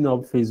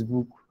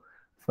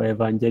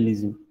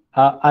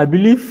 I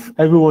believe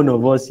every one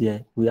of us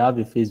here, we have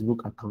a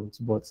Facebook account,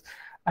 but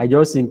I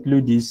just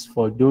include this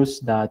for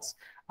those that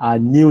are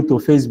new to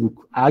Facebook.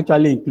 I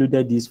actually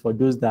included this for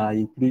those that are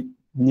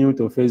new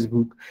to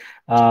Facebook.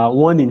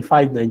 1 in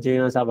 5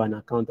 Nigerians have an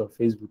account of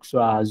Facebook, so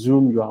I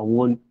assume you are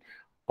one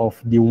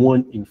of the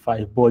 1 in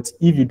 5. But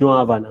if you don't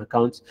have an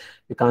account,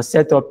 you can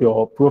set up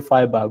your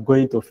profile by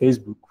going to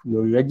Facebook.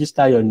 You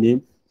register your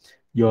name,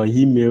 your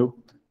email,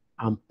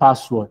 and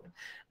password.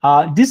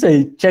 This is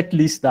a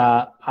checklist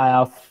that I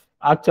have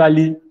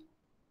actually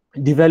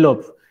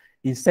developed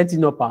in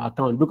setting up our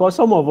account, because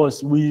some of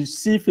us, we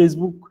see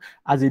Facebook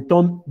as a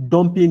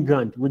dumping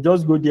ground. We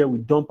just go there, we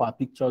dump our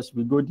pictures,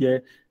 we go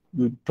there,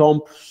 you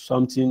dump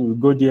something, we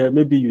go there,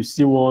 maybe you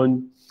see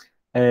one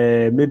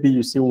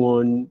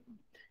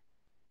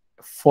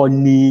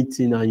funny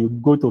thing and you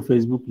go to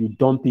Facebook, you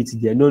dump it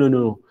there.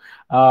 No.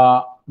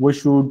 We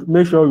should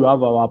make sure you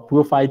have our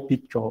profile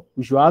picture.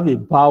 We should have a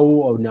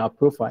bio on our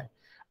profile.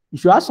 You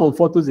should have some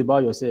photos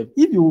about yourself.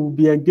 If you will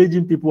be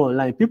engaging people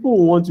online, people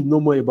will want to know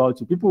more about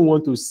you. People will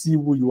want to see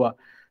who you are.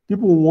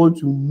 People will want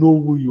to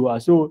know who you are.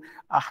 So,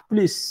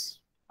 please,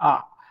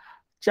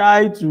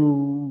 try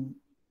to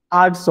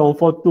add some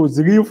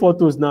photos, real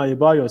photos now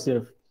about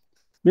yourself.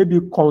 Maybe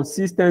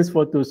consistent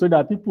photos so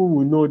that people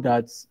will know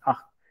that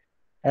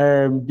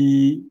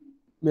the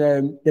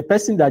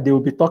person that they will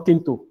be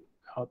talking to,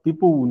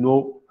 people will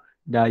know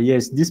that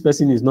yes, this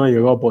person is not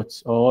a robot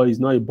or is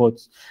not a bot.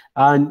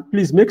 And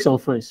please make some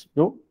friends.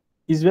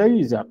 It's very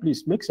easy.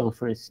 Please make some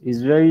friends. It's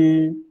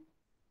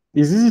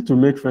easy to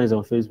make friends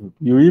on Facebook.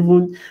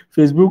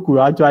 Facebook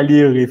will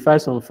actually refer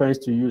some friends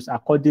to use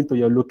according to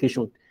your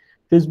location.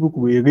 Facebook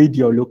will read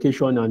your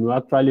location and will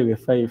actually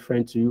refer a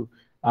friend to you,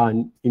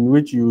 and in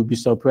which you will be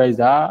surprised.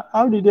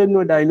 How did they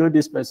know that I know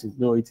this person?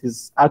 No, it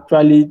is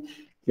actually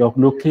your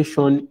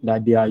location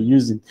that they are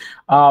using.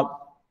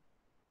 Talk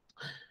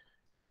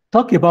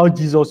about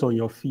Jesus on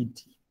your feed.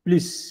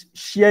 Please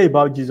share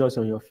about Jesus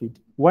on your feed.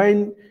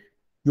 When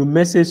you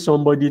message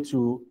somebody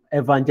to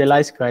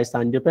evangelize Christ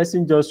and the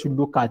person just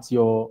look at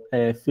your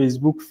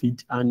Facebook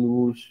feed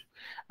and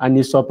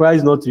is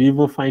surprised not to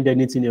even find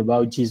anything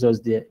about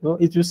Jesus there.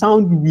 It will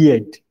sound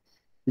weird.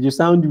 It will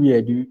sound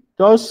weird. You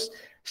just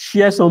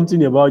share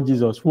something about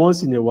Jesus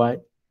once in a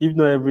while, if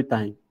not every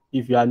time.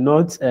 If you are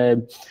not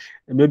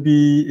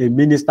maybe a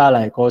minister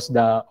like us,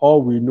 that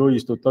all we know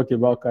is to talk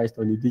about Christ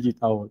on the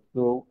digital world.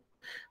 So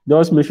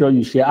just make sure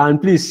you share,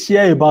 and please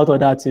share about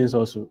other things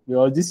also,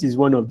 because this is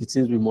one of the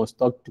things we must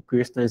talk to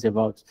Christians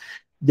about.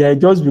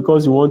 Just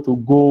because you want to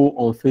go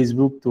on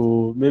Facebook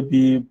to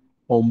maybe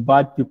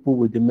bombard people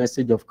with the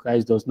message of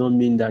Christ does not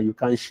mean that you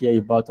can't share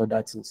about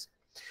other things.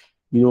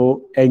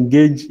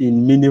 Engage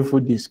in meaningful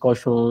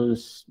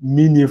discussions,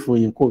 meaningful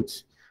in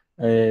quotes,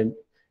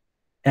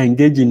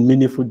 engage in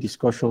meaningful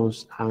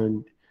discussions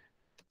and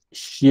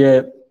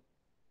share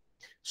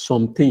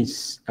some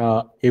things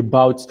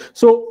about.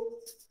 So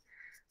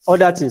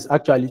other things,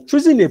 actually,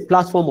 choosing a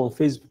platform on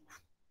Facebook.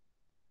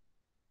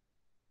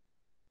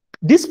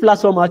 This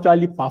platform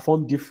actually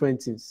perform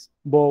different things,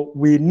 but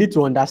we need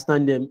to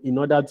understand them in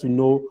order to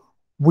know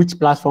which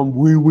platform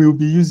we will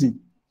be using.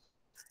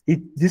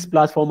 This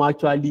platform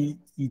actually,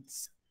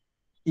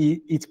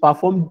 it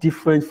performs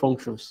different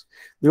functions.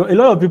 A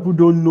lot of people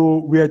don't know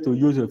where to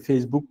use a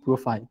Facebook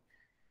profile,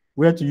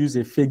 where to use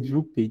a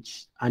Facebook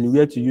page, and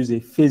where to use a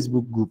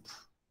Facebook group.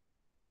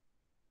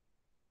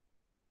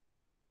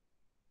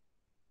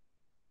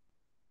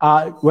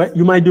 Well,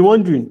 you might be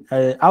wondering,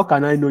 how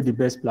can I know the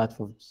best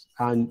platforms?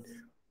 And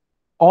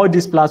all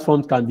these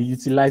platforms can be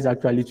utilized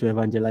actually to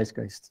evangelize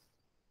Christ.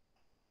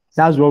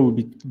 That's what we'll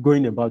be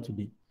going about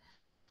today.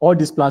 All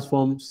these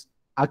platforms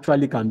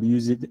actually can be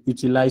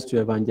utilized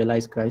to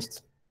evangelize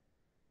Christ.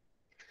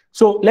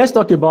 So let's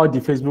talk about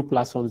the Facebook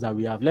platforms that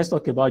we have. Let's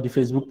talk about the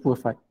Facebook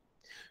profile.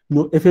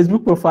 A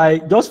Facebook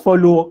profile, just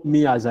follow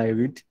me as I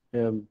read.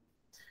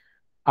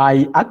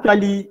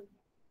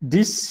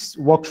 This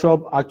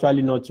workshop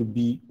actually not to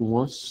be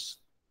once,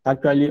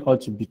 actually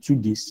ought to be 2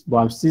 days, but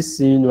I'm still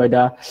seeing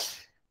whether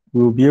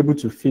we'll be able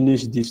to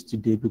finish this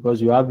today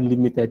because you have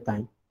limited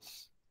time.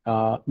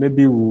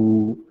 Maybe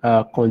we'll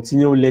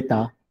continue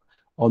later,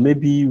 or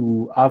maybe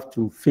we'll have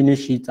to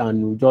finish it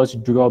and we'll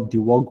just drop the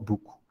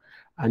workbook.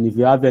 And if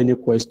you have any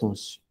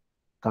questions,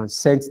 you can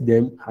send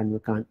them and we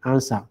can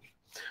answer.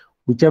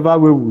 Whichever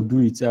way we'll do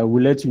it,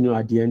 we'll let you know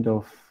at the end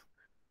of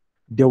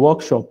the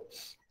workshop.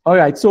 All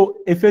right, so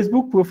a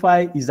Facebook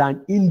profile is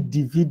an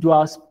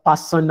individual's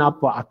personal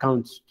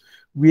account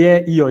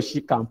where he or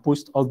she can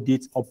post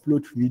updates,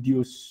 upload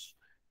videos,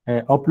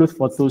 upload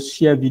photos,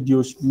 share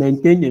videos,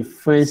 maintain a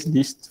friends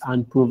list,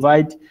 and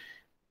provide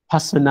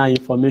personal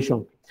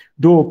information.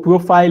 Though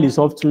profile is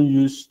often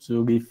used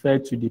to refer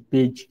to the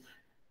page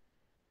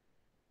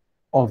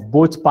of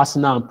both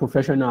personal and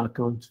professional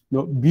accounts.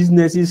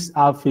 Businesses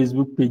have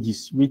Facebook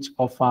pages which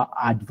offer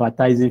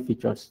advertising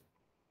features.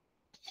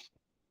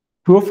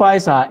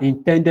 Profiles are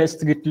intended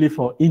strictly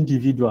for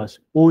individuals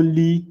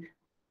only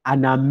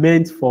and are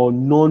meant for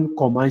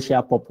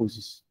non-commercial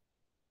purposes.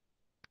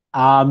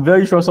 I'm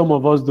very sure some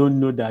of us don't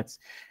know that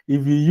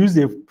if you use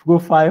a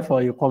profile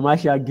for a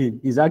commercial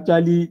gain, it's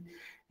actually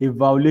a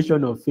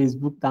violation of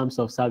Facebook terms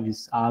of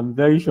service. I'm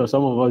very sure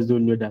some of us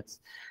don't know that.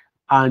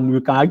 And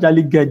we can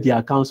actually get the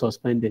account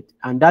suspended.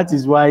 And that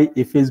is why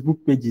a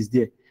Facebook page is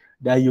there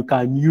that you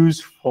can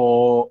use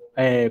for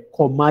a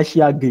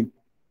commercial gain.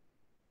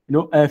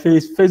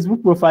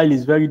 Facebook profile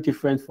is very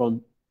different from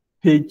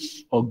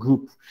page or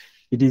group.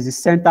 It is the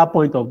center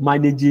point of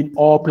managing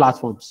all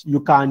platforms. You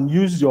can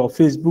use your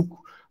Facebook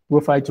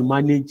profile to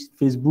manage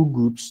Facebook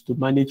groups, to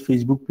manage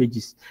Facebook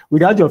pages.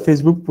 Without your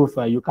Facebook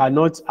profile, you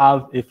cannot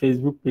have a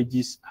Facebook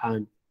pages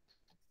and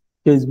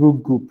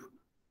Facebook group.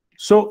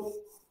 So,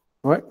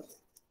 right,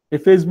 a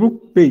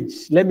Facebook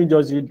page, let me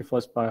just read the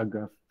first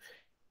paragraph,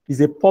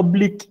 is a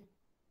public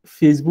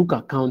Facebook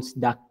account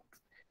that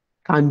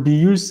can be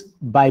used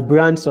by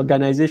brands,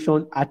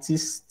 organizations,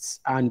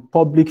 artists, and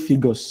public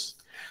figures.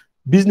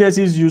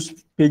 Businesses use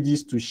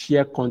pages to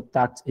share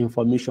contact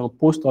information,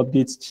 post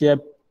updates, share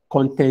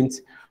content,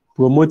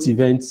 promote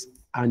events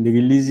and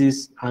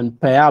releases, and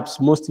perhaps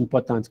most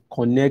important,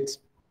 connect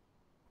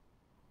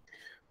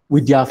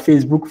with their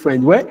Facebook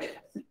friends. Well,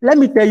 let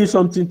me tell you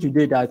something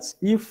today, that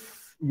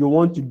if you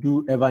want to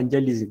do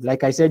evangelism,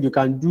 like I said, you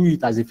can do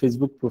it as a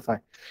Facebook profile.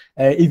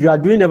 If you are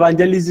doing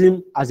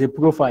evangelism as a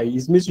profile,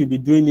 it means you'll be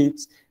doing it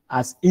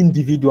as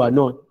individual,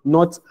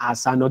 not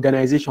as an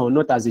organization,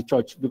 not as a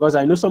church. Because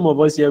I know some of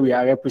us here, we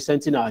are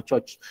representing our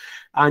church.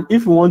 And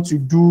if you want to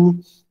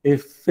do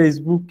if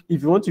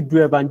you want to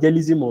do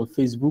evangelism on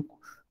Facebook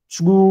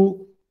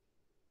through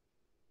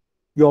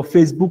your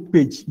Facebook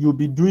page, you'll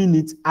be doing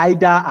it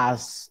either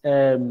as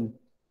a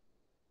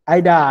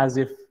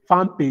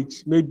fan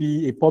page,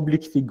 maybe a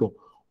public figure,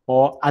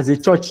 or as a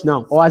church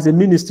now, or as a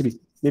ministry.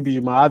 Maybe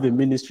you might have a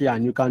ministry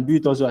and you can do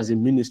it also as a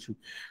ministry.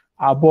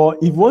 But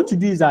if you want to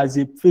do it as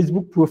a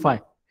Facebook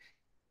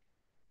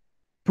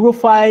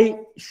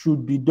profile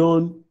should be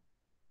done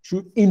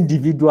through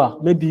individual,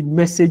 maybe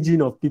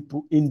messaging of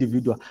people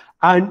individual.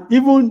 And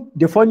even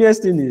the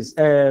funniest thing is,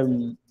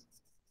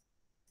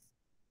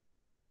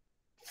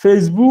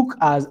 Facebook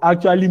has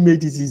actually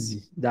made it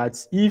easy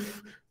that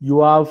if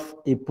you have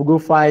a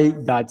profile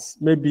that's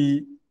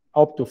maybe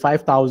up to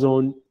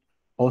 5,000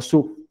 or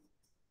so,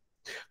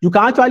 you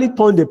can actually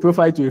turn the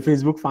profile to a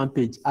Facebook fan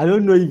page. I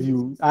don't know if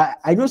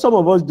I know some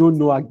of us don't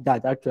know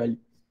that actually,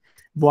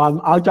 but I'm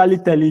actually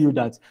telling you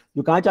that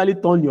you can actually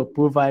turn your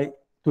profile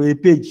to a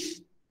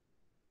page.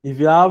 If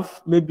you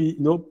have maybe,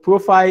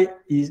 profile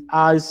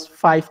has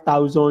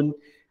 5,000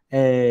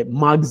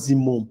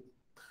 maximum.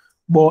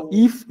 But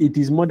if it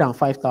is more than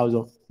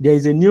 5,000, there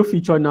is a new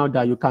feature now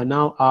that you can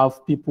now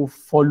have people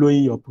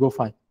following your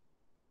profile.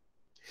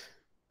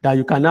 But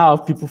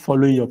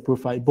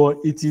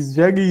it is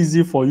very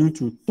easy for you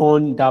to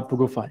turn that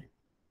profile,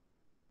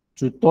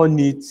 to turn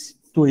it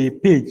to a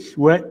page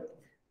where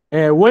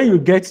when you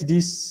get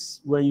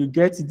this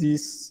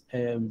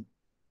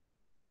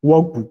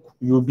workbook,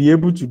 you'll be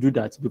able to do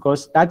that,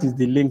 because that is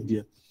the link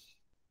there.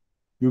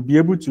 You'll be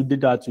able to do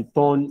that, to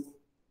turn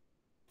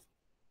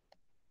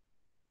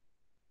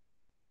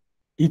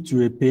it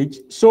to a page.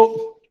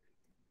 So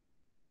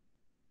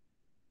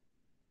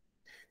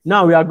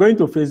now we are going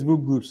to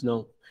Facebook groups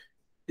now.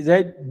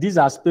 These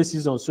are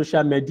spaces on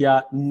social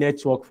media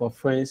network for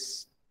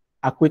friends,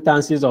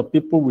 acquaintances, or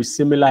people with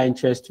similar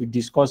interests to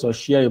discuss or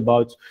share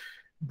about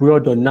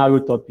broad or narrow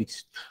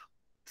topics.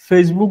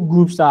 Facebook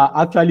groups are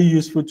actually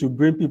useful to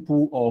bring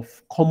people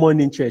of common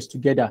interest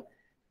together.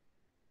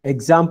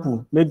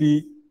 Example,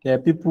 maybe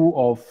people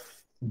of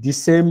the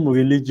same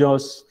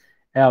religious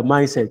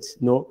mindset,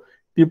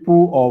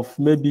 people of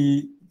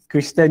maybe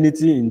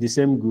Christianity in the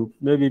same group,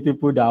 maybe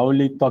people that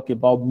only talk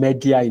about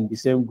media in the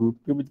same group,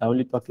 people that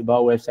only talk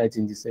about websites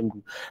in the same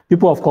group,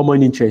 people of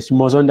common interest. You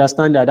must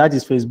understand that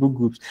is Facebook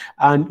groups.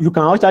 And you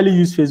can actually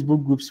use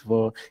Facebook groups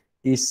for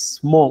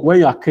when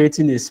you are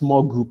creating a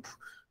small group,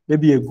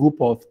 maybe a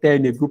group of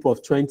 10, a group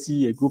of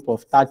 20, a group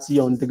of 30,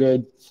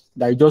 100,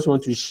 that you just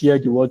want to share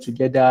the word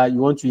together. You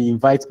want to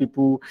invite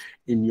people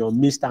in your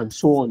midst and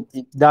so on.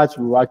 That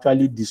we'll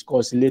actually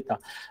discuss later.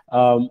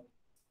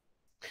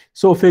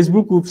 So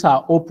Facebook groups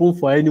are open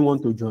for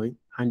anyone to join,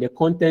 and the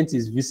content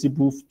is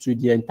visible to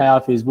the entire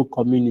Facebook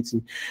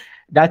community.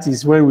 That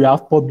is when we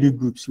have public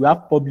groups. We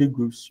have public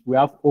groups, we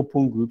have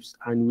open groups,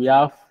 and we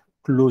have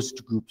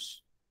closed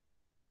groups.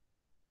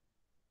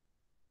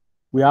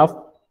 We have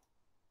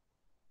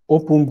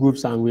open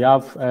groups and we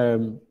have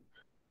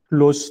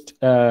closed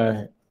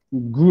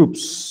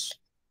groups.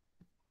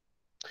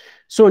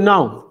 So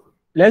now,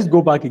 let's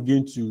go back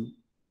again to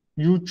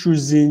you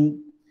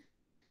choosing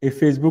a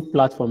Facebook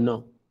platform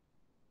now.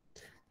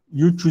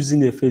 You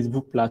choosing a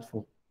Facebook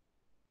platform.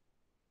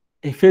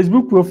 A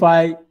Facebook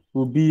profile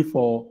will be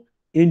for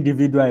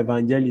individual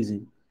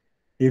evangelism.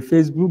 A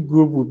Facebook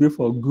group will be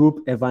for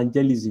group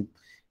evangelism.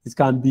 It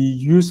can be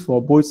used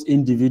for both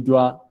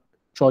individual,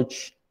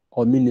 church,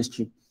 or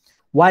ministry.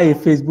 Why a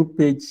Facebook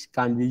page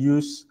can be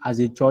used as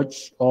a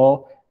church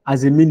or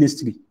as a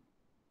ministry.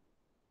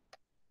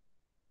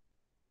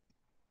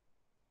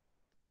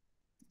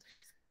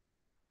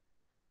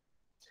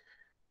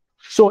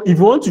 So if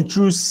you want to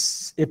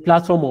choose a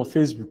platform on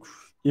Facebook,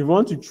 if you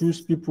want to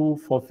choose people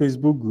for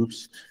Facebook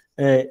groups,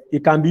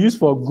 it can be used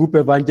for group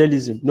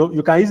evangelism.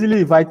 You can easily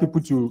invite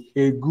people to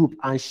a group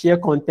and share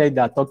content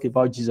that talk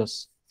about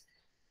Jesus.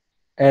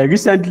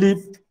 Recently,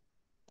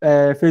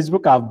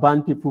 Facebook have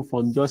banned people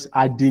from just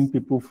adding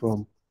people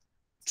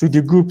to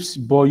the groups,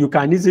 but you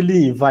can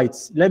easily invite.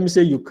 Let me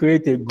say you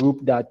create a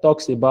group that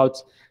talks about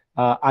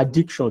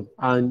addiction,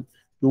 and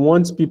you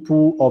want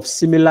people of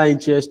similar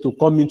interest to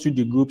come into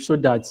the group so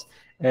that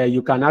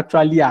you can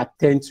actually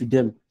attend to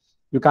them.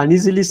 You can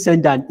easily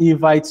send an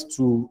invite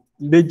to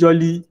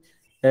majorly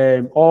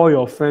all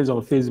your friends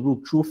on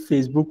Facebook through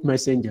Facebook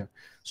Messenger,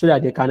 so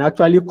that they can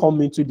actually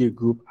come into the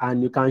group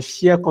and you can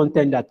share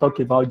content that talk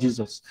about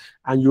Jesus.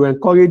 And you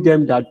encourage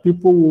them that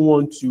people who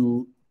want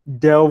to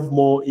delve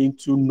more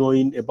into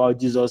knowing about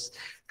Jesus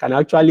can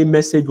actually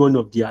message one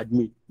of the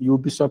admin. You'll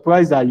be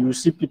surprised that you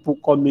see people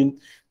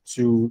coming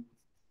to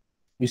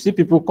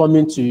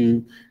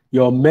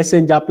your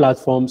messenger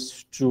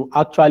platforms to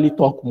actually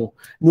talk more.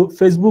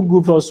 Facebook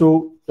groups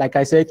also, like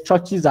I said,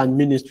 churches and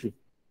ministry,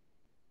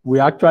 we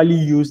actually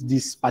use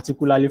this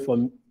particularly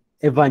for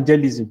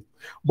evangelism.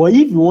 But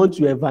if you want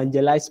to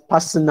evangelize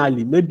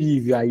personally, maybe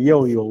if you are here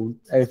on your own,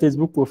 a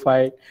Facebook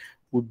profile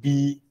would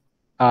be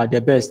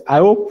the best. I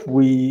hope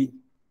we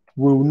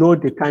will know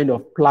the kind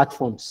of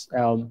platforms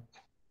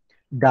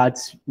that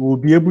we'll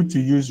be able to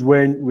use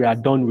when we are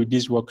done with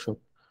this workshop.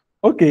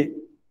 Okay,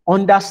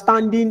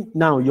 understanding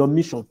now your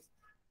mission.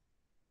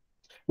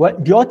 Well,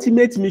 the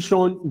ultimate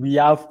mission we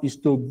have is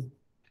to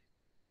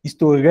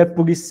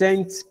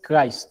represent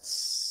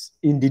Christ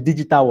in the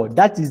digital world.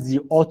 That is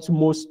the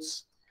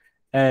utmost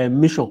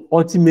mission,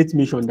 ultimate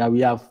mission that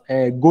we have.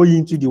 Go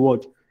into the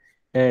world,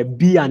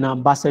 be an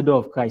ambassador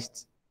of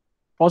Christ.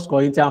 1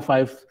 Corinthians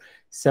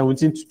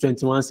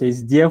 5:17-21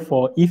 says,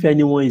 therefore, if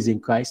anyone is in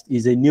Christ,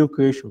 is a new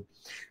creation.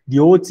 The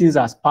old things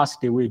has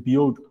passed away.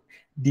 Behold,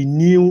 the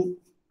new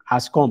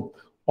has come.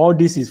 All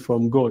this is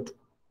from God,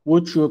 who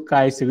through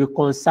Christ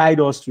reconciled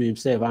us to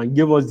himself and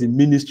gave us the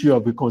ministry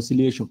of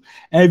reconciliation.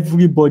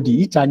 Everybody,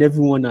 each and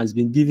everyone has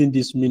been given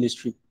this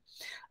ministry.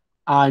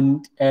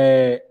 And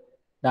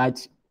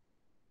that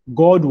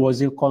God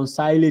was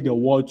reconciling the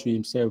world to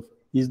himself.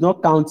 He's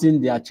not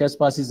counting their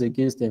trespasses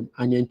against them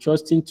and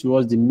entrusting to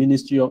us the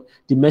ministry of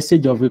the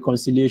message of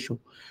reconciliation.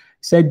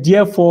 He said,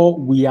 therefore,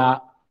 we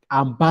are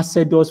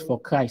ambassadors for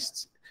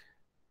Christ.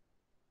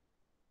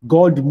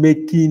 God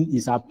making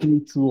his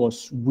appeal through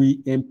us. We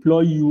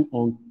employ you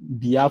on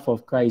behalf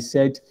of Christ. He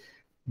said,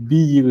 be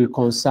ye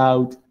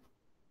reconciled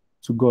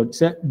to God. He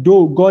said,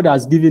 though God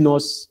has given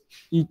us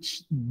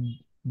each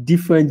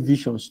different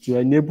visions to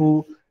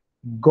enable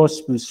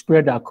gospel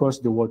spread across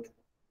the world.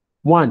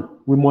 1,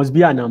 we must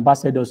be an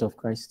ambassadors of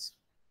Christ.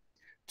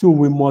 2,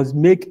 we must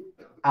make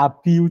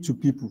appeal to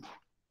people.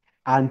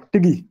 And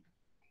 3,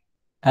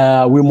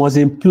 we must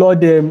implore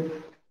them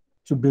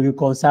to be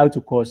reconciled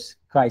to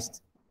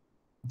Christ.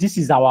 This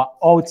is our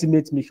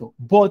ultimate mission.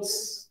 But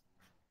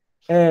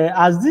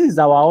as this is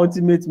our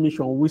ultimate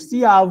mission, we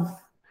still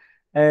have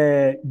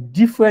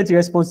different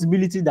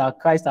responsibility that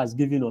Christ has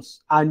given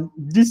us. And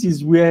this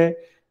is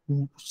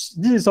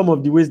some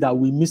of the ways that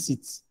we miss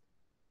it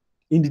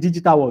in the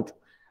digital world.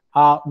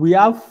 We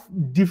have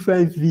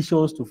different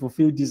visions to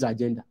fulfill this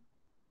agenda.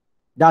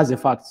 That's a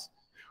fact.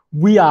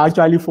 We are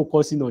actually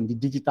focusing on the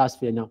digital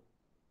sphere now.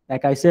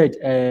 Like I said,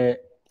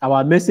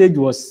 our mandate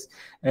was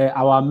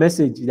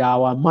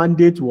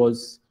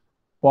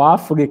for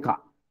Africa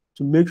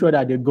to make sure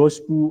that the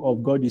gospel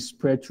of God is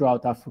spread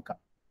throughout Africa.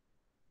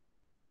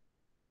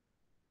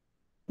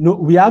 No,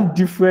 we have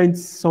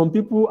some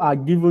people are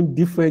given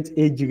different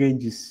age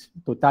ranges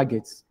to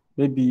target.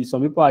 Maybe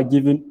some people are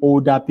given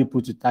older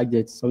people to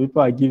target. Some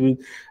people are given,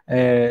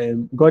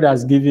 God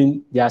has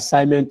given the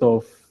assignment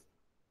of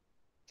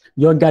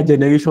younger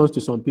generations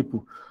to some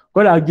people.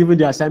 God has given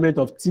the assignment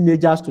of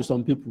teenagers to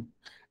some people.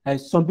 And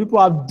some people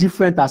have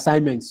different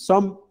assignments.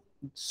 Some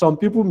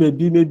people may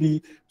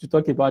be to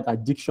talk about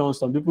addiction.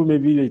 Some people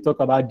maybe they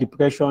talk about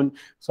depression.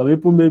 Some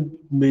people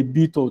may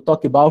be to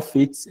talk about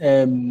faith.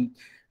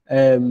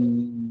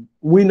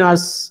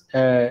 Winners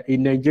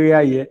in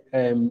Nigeria,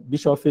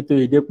 Bishop Feto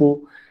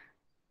Edepo,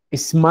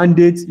 his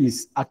mandate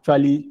is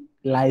actually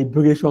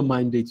liberation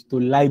mandate, to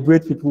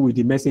liberate people with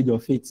the message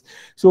of faith.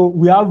 So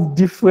we have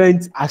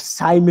different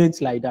assignments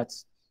like that.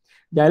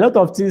 There are a lot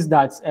of things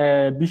that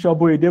Bishop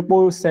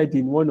Oyedepo said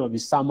in one of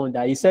his sermons,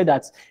 that he said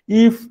that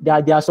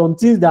there are some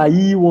things that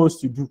he wants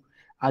to do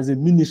as a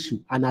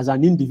ministry and as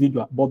an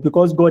individual, but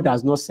because God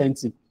has not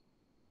sent him,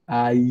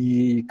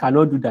 he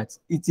cannot do that.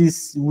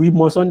 We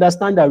must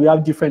understand that we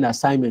have different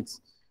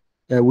assignments.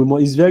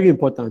 It's very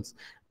important,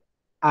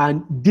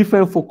 and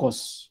different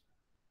focus.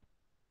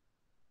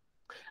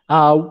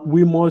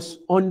 We must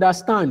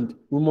understand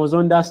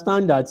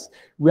that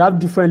we have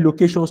different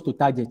locations to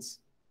target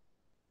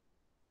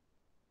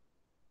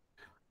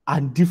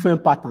and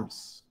different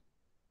patterns,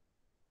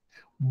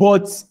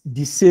 but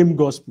the same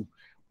gospel.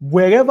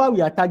 Wherever we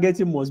are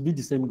targeting must be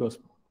the same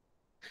gospel.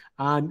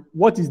 And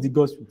what is the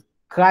gospel?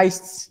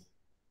 Christ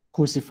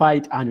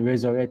crucified and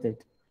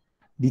resurrected.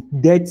 The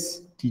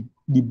birth,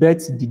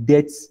 the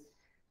death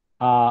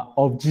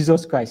of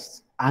Jesus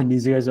Christ and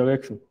his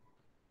resurrection.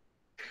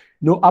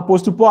 No,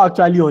 Apostle Paul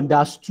actually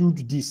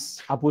understood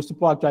this.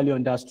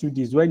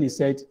 When he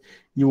said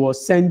he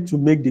was sent to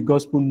make the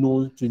gospel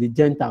known to the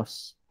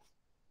Gentiles,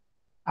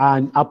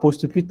 and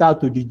Apostle Peter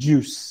to the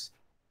Jews.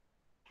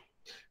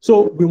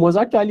 So we must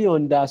actually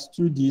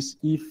understand this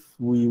if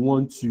we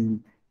want to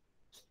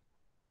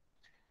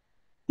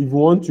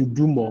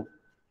do more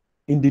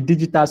in the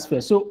digital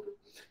sphere. So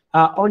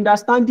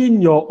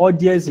understanding your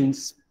audience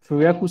is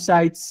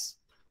prerequisite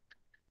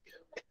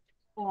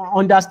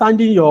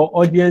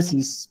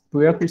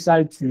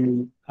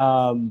to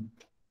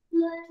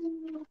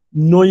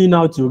knowing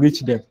how to reach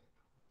them.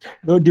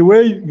 No, the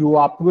way you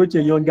approach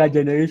a younger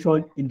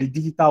generation in the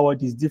digital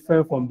world is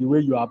different from the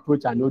way you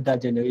approach an older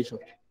generation.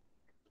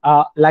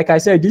 Like I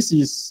said, this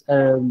is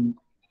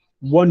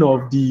one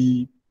of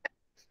the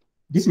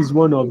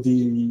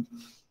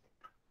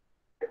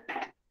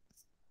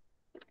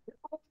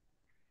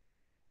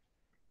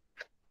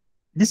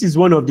This is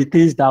one of the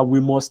things that we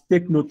must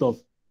take note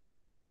of.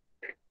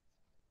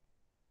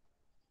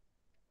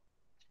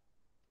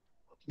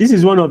 This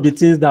is one of the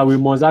things that we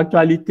must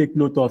actually take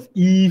note of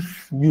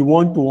if we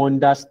want to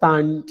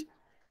understand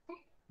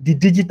the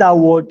digital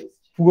world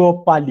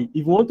properly.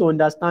 If we want to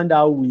understand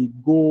how we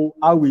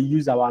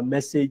use our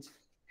message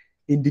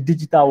in the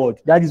digital world,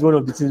 that is one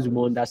of the things we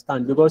must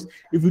understand. Because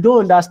if you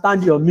don't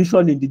understand your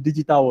mission in the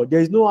digital world, there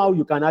is no how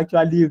you can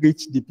actually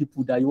reach the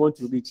people that you want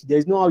to reach. There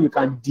is no how you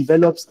can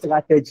develop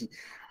strategy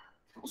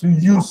to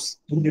use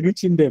in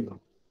reaching them.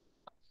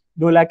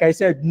 No, like I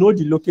said, know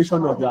the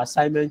location of your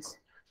assignments,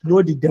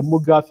 know the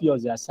demography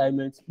of the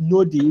assignment,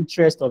 know the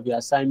interest of the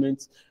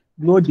assignment,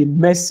 know the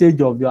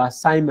message of your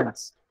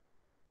assignments.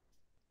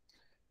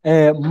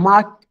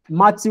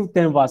 Matthew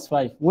 10 verse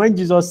 5, when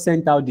Jesus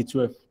sent out the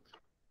 12,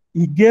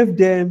 he gave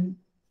them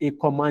a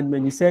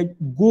commandment. He said,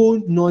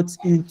 go not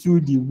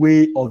into the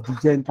way of the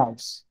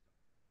Gentiles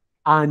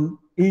and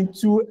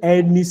into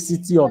any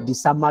city of the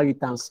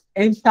Samaritans.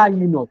 Enter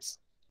ye not,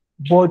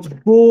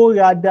 but go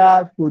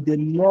rather to the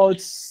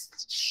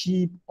lost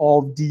sheep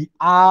of the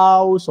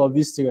house of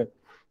Israel.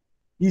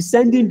 He's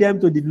sending them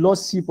to the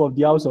lost sheep of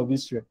the house of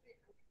Israel.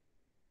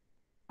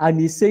 And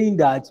he's saying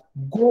that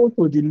go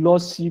to the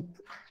lost sheep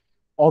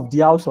of the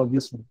house of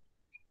Israel.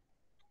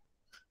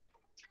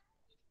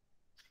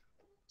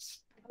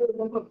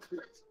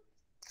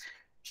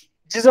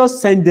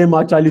 Jesus sent them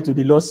actually to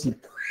the lost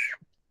sheep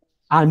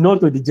and not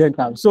to the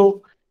Gentiles.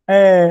 So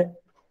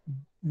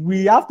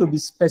we have to be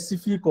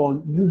specific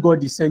on who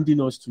God is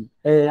sending us to.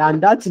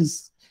 And that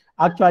is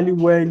actually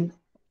when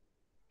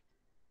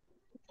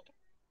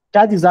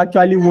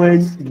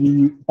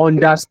we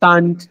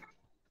understand.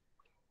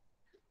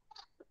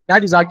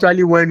 That is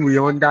actually when we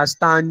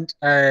understand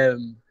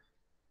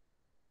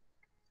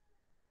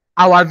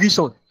our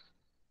vision,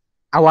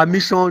 our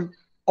mission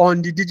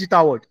on the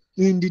digital world,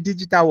 in the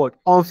digital world,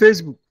 on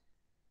Facebook.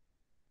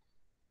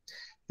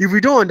 If we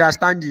don't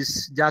understand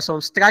this, there are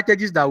some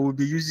strategies that we'll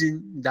be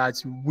using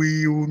that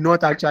we will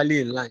not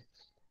actually align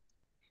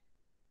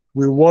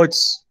with what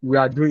we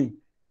are doing.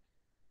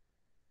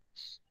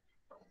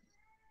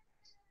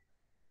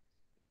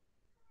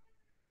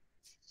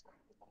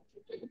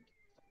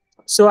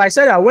 So I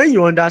said that when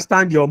you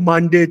understand your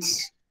mandate,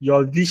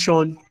 your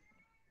vision,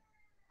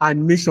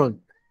 and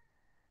mission,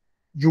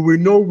 you will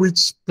know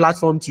which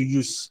platform to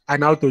use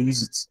and how to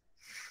use it.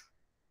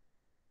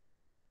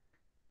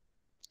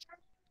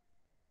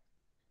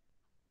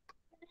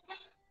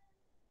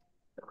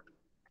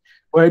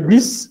 Well,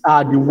 these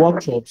are the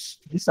workshops.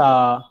 These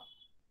are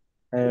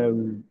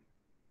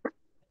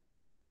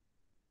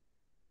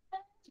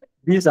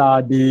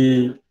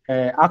the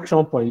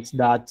action points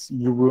that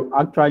you will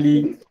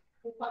actually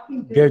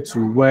get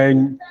to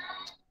when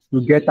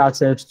you get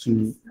access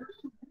to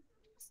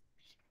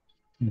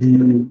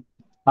the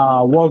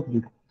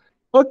workbook.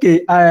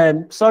 Okay,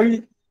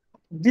 sorry,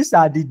 these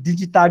are the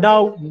digital.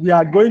 Now we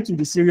are going to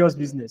the serious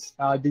business,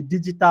 the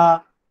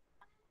digital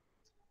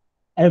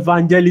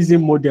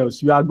evangelism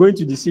models. We are going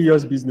to the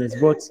serious business,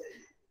 but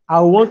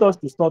I want us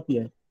to stop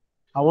here.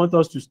 I want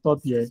us to stop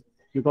here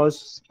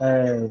because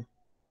I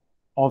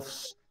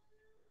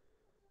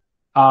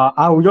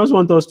would just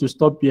want us to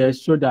stop here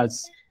so that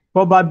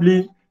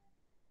probably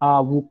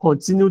we'll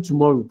continue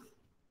tomorrow.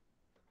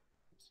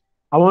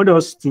 I want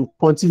us to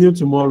continue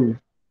tomorrow,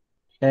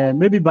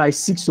 maybe by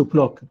 6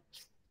 o'clock.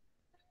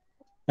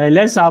 And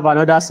let's have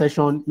another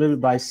session maybe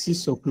by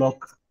 6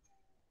 o'clock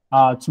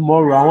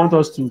tomorrow. I want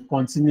us to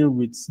continue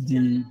with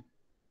the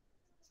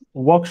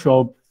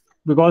workshop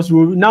because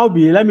we'll now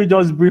be, let me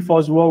just brief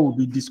us what we'll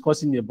be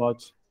discussing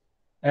about.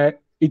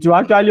 It will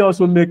actually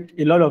also make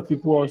a lot of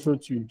people also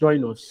to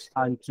join us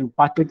and to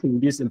partake in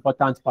this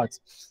important part.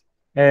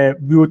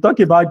 We will talk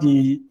about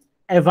the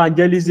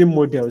evangelism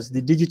models,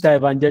 the digital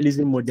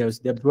evangelism models,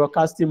 the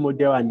broadcasting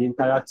model and the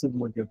interactive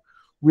model.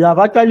 We have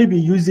actually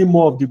been using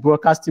more of the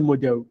broadcasting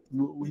model.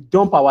 We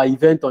dump our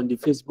event on the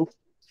Facebook.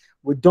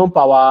 We dump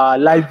our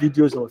live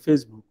videos on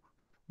Facebook,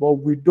 but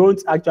we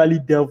don't actually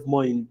delve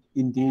more in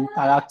the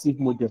interactive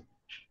model.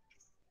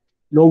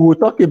 No, we'll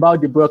talk about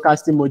the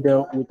broadcasting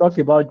model, we'll talk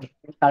about the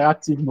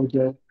interactive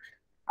model,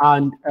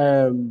 and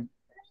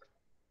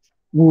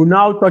we'll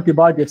now talk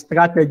about the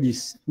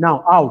strategies.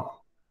 Now, how?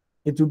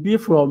 It will be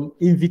from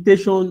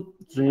invitation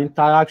to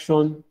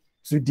interaction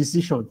to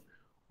decision,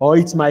 or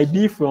it might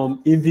be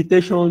from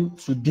invitation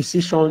to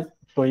decision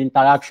to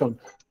interaction.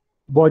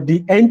 But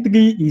the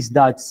entry is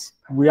that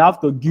we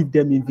have to give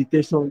them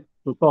invitation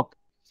to talk.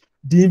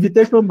 The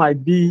invitation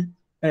might be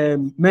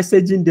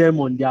messaging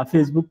them on their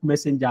Facebook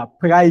Messenger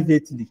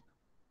privately,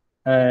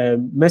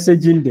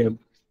 messaging them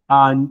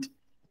and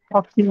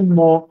talking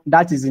more.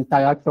 That is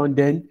interaction.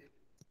 Then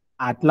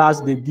at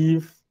last they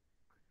give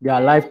their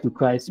life to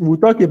Christ. We'll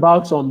talk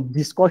about some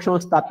discussion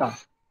starter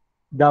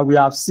that we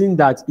have seen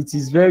that it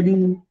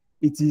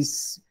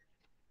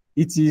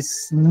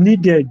is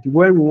needed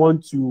when we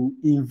want to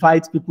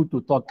invite people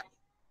to talk.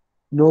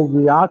 You know,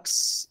 we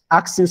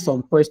asking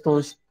some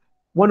questions.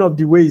 One of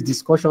the ways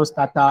discussion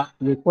starter,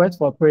 request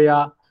for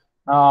prayer,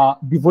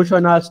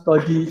 devotional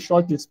study,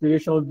 short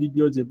inspiration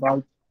videos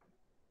about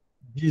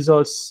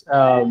Jesus,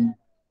 and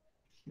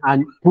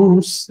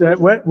proofs.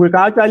 We can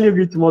actually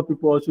reach more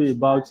people also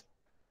about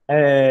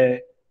uh,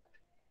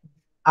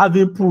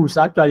 having proofs.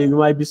 Actually, you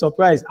might be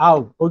surprised.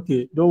 How?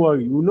 Okay, don't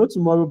worry. You'll know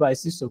tomorrow by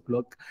 6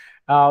 o'clock.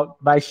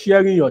 By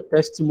sharing your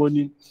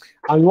testimony,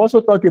 and we also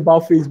talk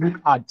about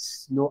Facebook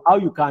ads. You know how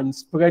you can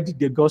spread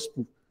the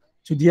gospel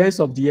to the ends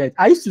of the earth.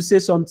 I used to say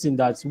something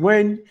that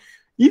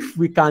if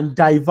we can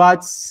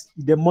divert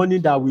the money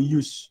that we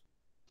use,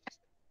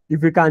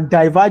 if we can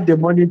divert the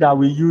money that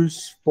we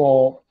use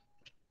for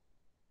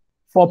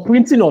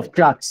printing of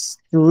tracts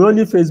to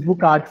running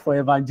Facebook ad for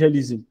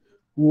evangelism,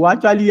 we will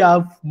actually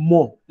have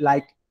more,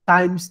 like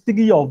times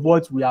 3 of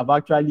what we have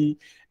actually,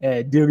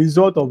 the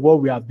result of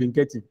what we have been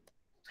getting.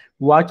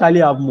 We will actually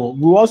have more.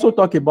 We will also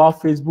talk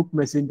about Facebook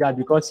Messenger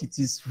because it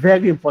is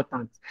very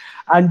important.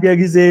 And there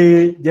is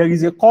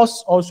a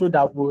course also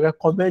that we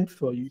recommend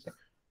for you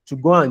to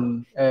go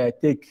and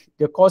take.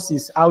 The course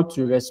is how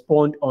to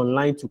respond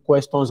online to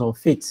questions on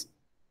faith.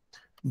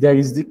 There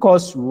is the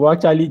course we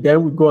actually,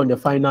 then we go on the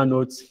final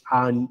notes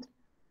and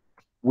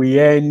we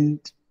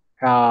end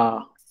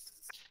the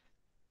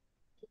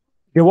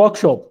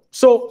workshop.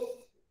 So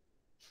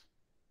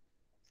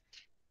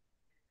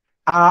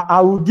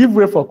I will give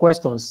way for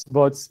questions,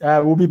 but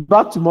we'll be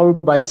back tomorrow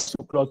by 6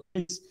 o'clock.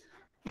 Please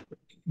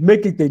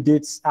make it a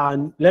date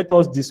and let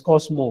us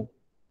discuss more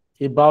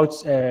about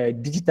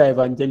digital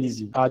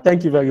evangelism.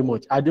 Thank you very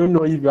much. I don't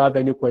know if you have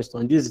any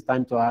questions. This is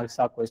time to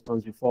answer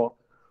questions before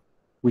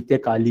we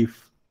take our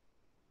leave.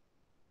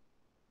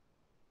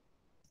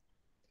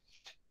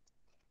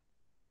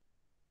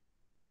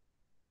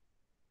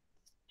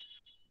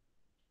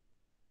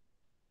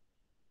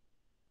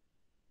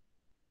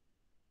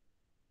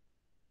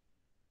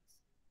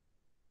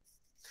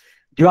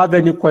 Do you have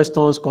any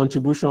questions,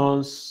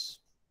 contributions?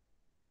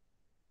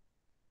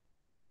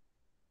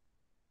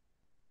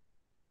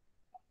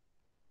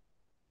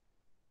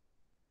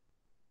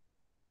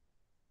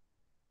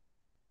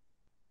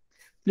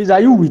 Please, are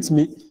you with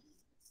me?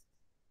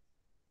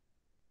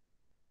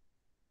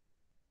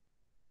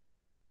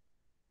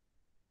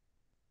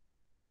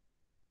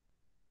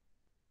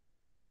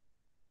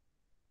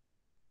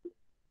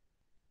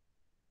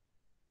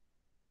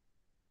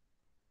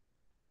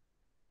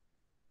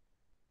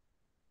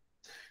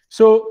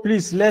 So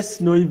please,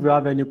 let's know if you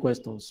have any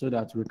questions so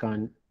that we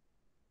can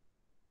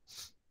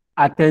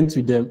attend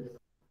to them.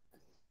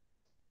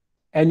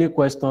 Any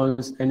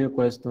questions, any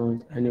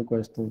questions, any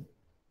questions?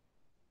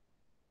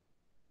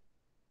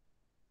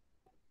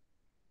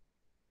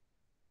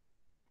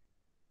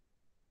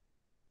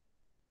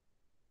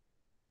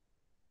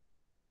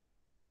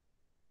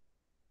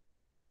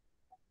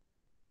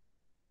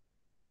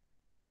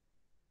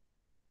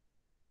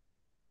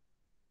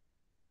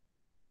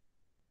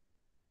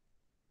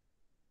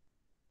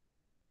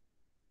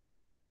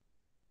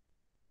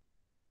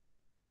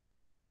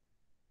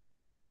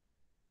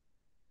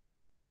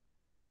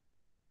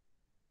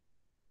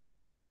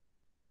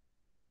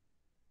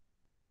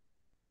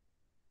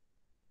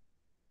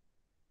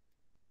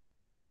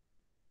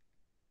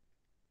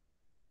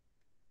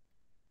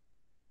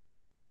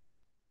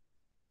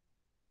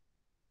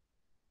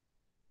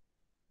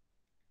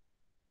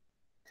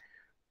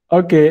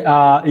 Okay,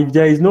 if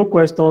there is no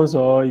questions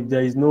or if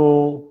there is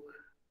no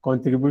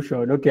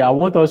contribution, okay, I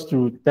want us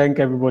to thank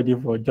everybody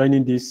for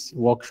joining this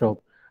workshop.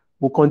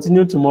 We'll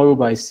continue tomorrow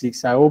by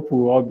 6. I hope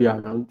we'll all be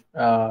around.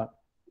 I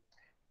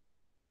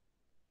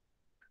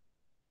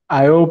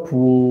hope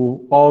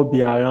we'll all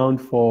be around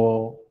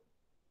for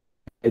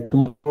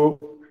tomorrow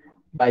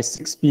by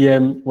 6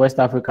 p.m. West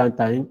African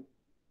time.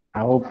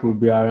 I hope we'll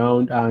be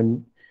around,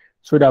 and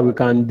so that we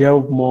can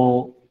delve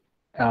more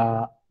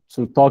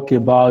to talk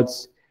about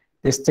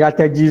the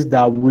strategies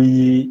that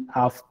we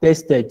have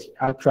tested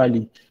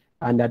actually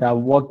and that have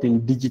worked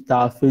in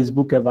digital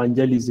Facebook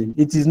evangelism.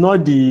 It is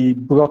not the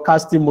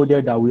broadcasting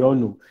model that we all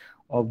know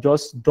of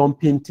just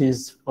dumping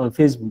things on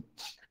Facebook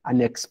and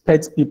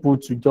expect people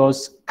to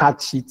just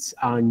catch it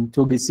and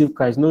to receive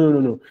Christ.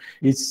 No.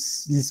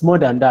 It's more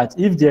than that.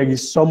 If there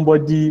is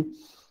somebody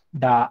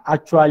that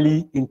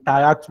actually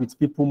interact with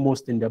people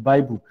most in the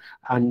Bible,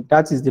 and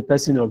that is the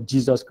person of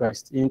Jesus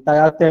Christ.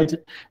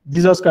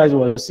 Jesus Christ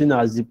was seen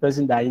as the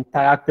person that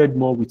interacted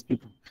more with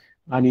people,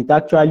 and it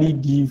actually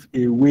gave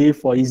a way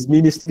for his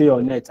ministry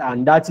on earth,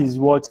 and that is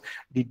what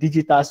the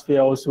digital sphere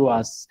also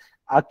has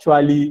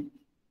actually,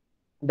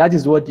 that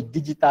is what the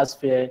digital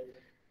sphere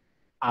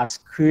has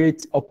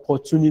created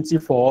opportunity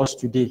for us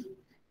today,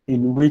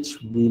 in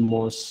which we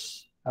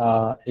must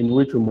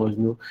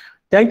know.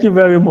 Thank you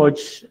very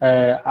much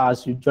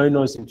as you join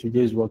us in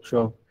today's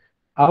workshop.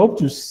 I hope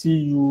to see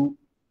you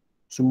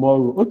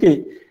tomorrow.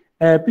 Okay,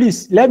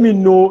 please let me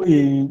know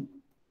in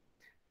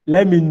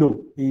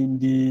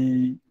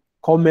the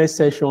comment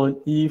section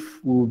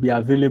if we will be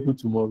available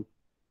tomorrow.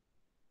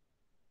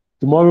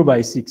 Tomorrow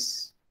by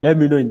 6. Let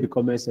me know in the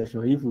comment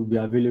section if we'll be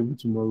available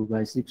tomorrow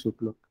by 6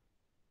 o'clock.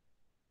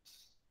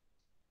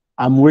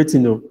 I'm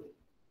waiting.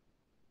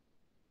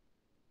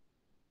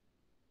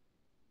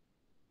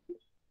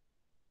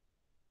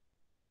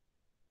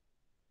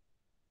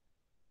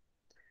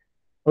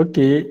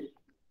 Okay.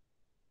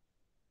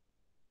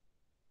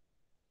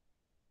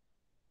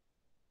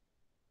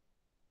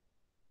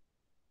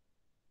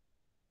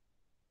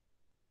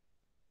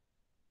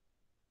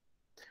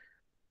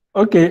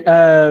 Okay.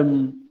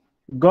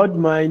 God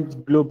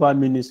Mind Global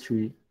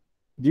Ministry.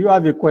 Do you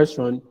have a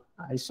question?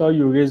 I saw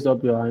you raised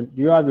up your hand.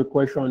 Do you have a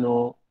question,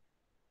 or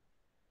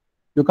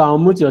you can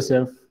unmute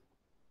yourself?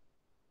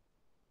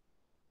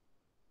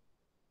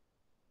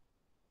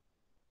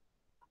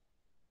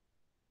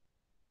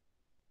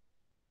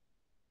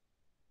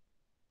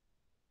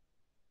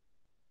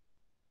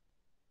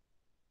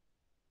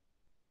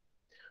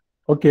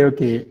 Okay,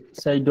 okay.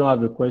 So you don't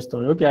have a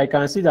question. Okay, I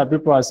can see that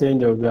people are saying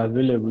they'll be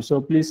available.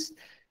 So please,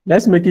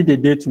 let's make it a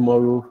day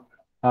tomorrow.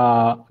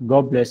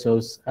 God bless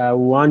us. I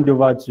will hand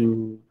over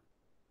to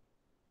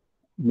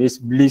Miss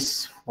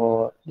Bliss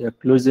for the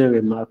closing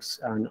remarks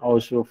and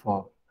also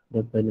for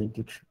the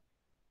benediction.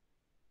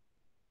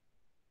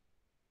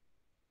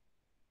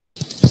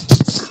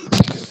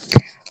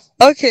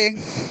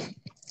 Okay.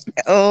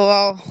 Oh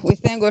wow, we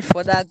thank God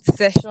for that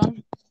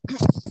session.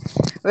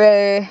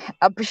 We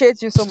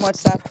appreciate you so much,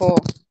 sir, for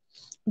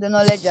the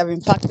knowledge you have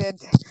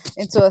impacted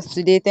into us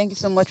today. Thank you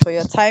so much for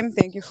your time.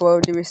 Thank you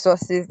for the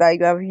resources that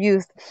you have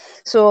used.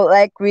 So,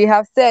 like we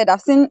have said,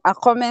 I've seen our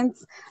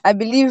comments. I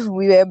believe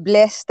we were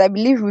blessed. I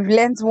believe we've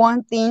learned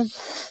one thing.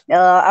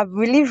 I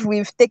believe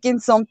we've taken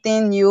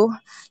something new.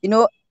 You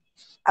know,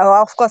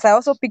 of course, I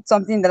also picked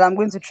something that I'm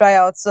going to try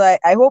out. So,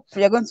 I hope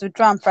you're going to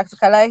try and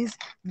practicalize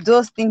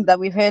those things that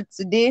we've heard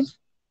today.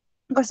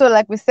 So,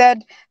 like we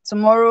said,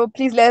 tomorrow,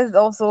 please let's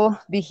also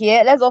be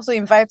here. Let's also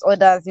invite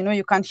others. You know,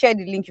 you can share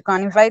the link. You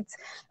can invite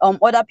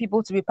other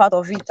people to be part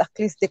of it. At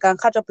least they can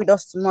catch up with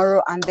us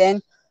tomorrow, and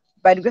then,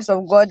 by the grace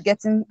of God,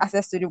 getting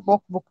access to the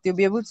workbook, they'll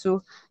be able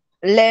to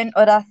learn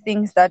other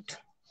things that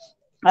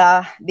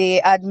they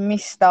had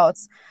missed out.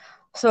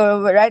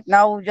 So, right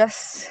now, we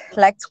just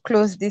like to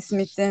close this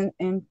meeting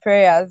in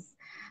prayers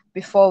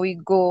before we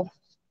go.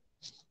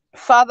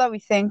 Father, we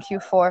thank you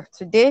for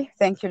today.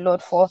 Thank you,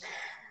 Lord, for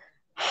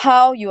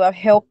how you have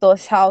helped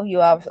us, how you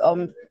have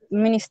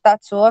ministered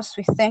to us.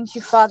 We thank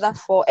you, Father,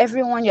 for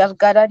everyone you have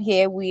gathered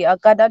here. We are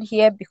gathered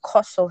here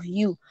because of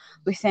you.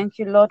 We thank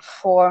you, Lord,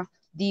 for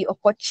the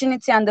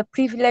opportunity and the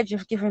privilege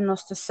you've given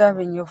us to serve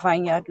in your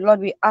vineyard.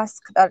 Lord, we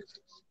ask that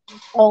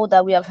all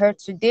that we have heard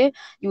today,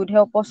 you would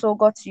help us, oh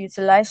God, to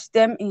utilize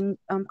them in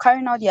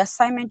carrying out the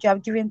assignment you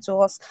have given to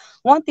us.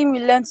 One thing we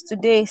learned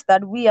today is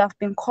that we have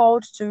been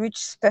called to reach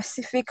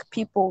specific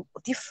people,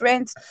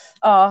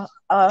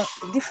 uh,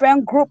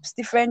 different groups,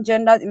 different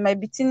genders. It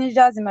might be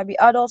teenagers, it might be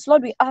adults.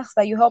 Lord, we ask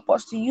that you help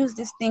us to use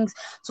these things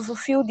to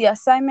fulfill the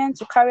assignment,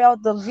 to carry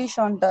out the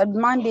vision, the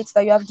mandates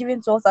that you have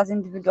given to us as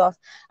individuals.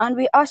 And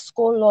we ask,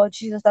 oh Lord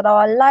Jesus, that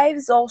our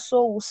lives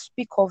also will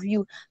speak of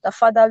you, that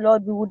Father,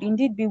 Lord, we would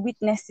indeed be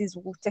witnesses,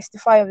 we will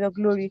testify of your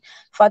glory.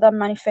 Father,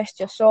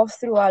 manifest yourself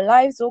through our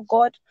lives, oh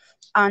God,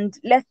 and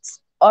let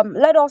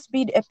us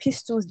be the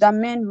epistles that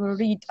men will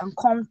read and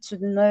come to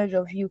the knowledge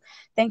of you.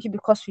 Thank you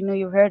because we know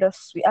you've heard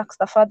us. We ask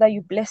the Father,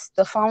 you bless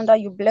the founder,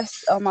 you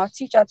bless our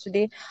teacher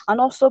today, and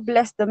also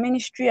bless the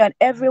ministry and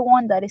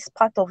everyone that is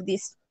part of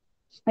this.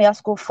 We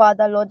ask, oh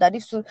Father, Lord, that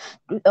this will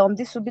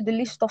be the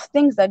list of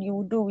things that you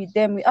will do with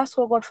them. We ask,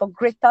 oh God, for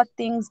greater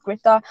things,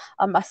 greater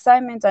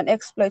assignments and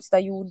exploits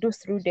that you will do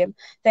through them.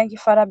 Thank you,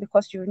 Father,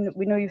 because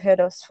we know you've heard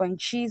us. For in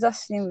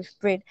Jesus' name we've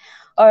prayed.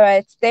 All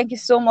right. Thank you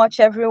so much,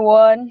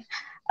 everyone.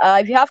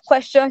 If you have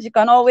questions, you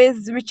can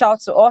always reach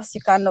out to us.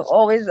 You can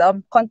always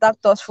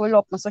contact us, follow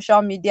up on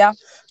social media,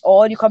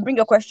 or you can bring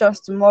your questions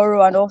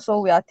tomorrow and also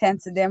we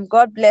attend to them.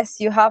 God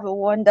bless you. Have a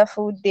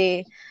wonderful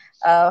day.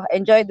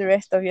 Enjoy the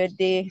rest of your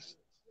day.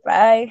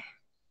 Bye.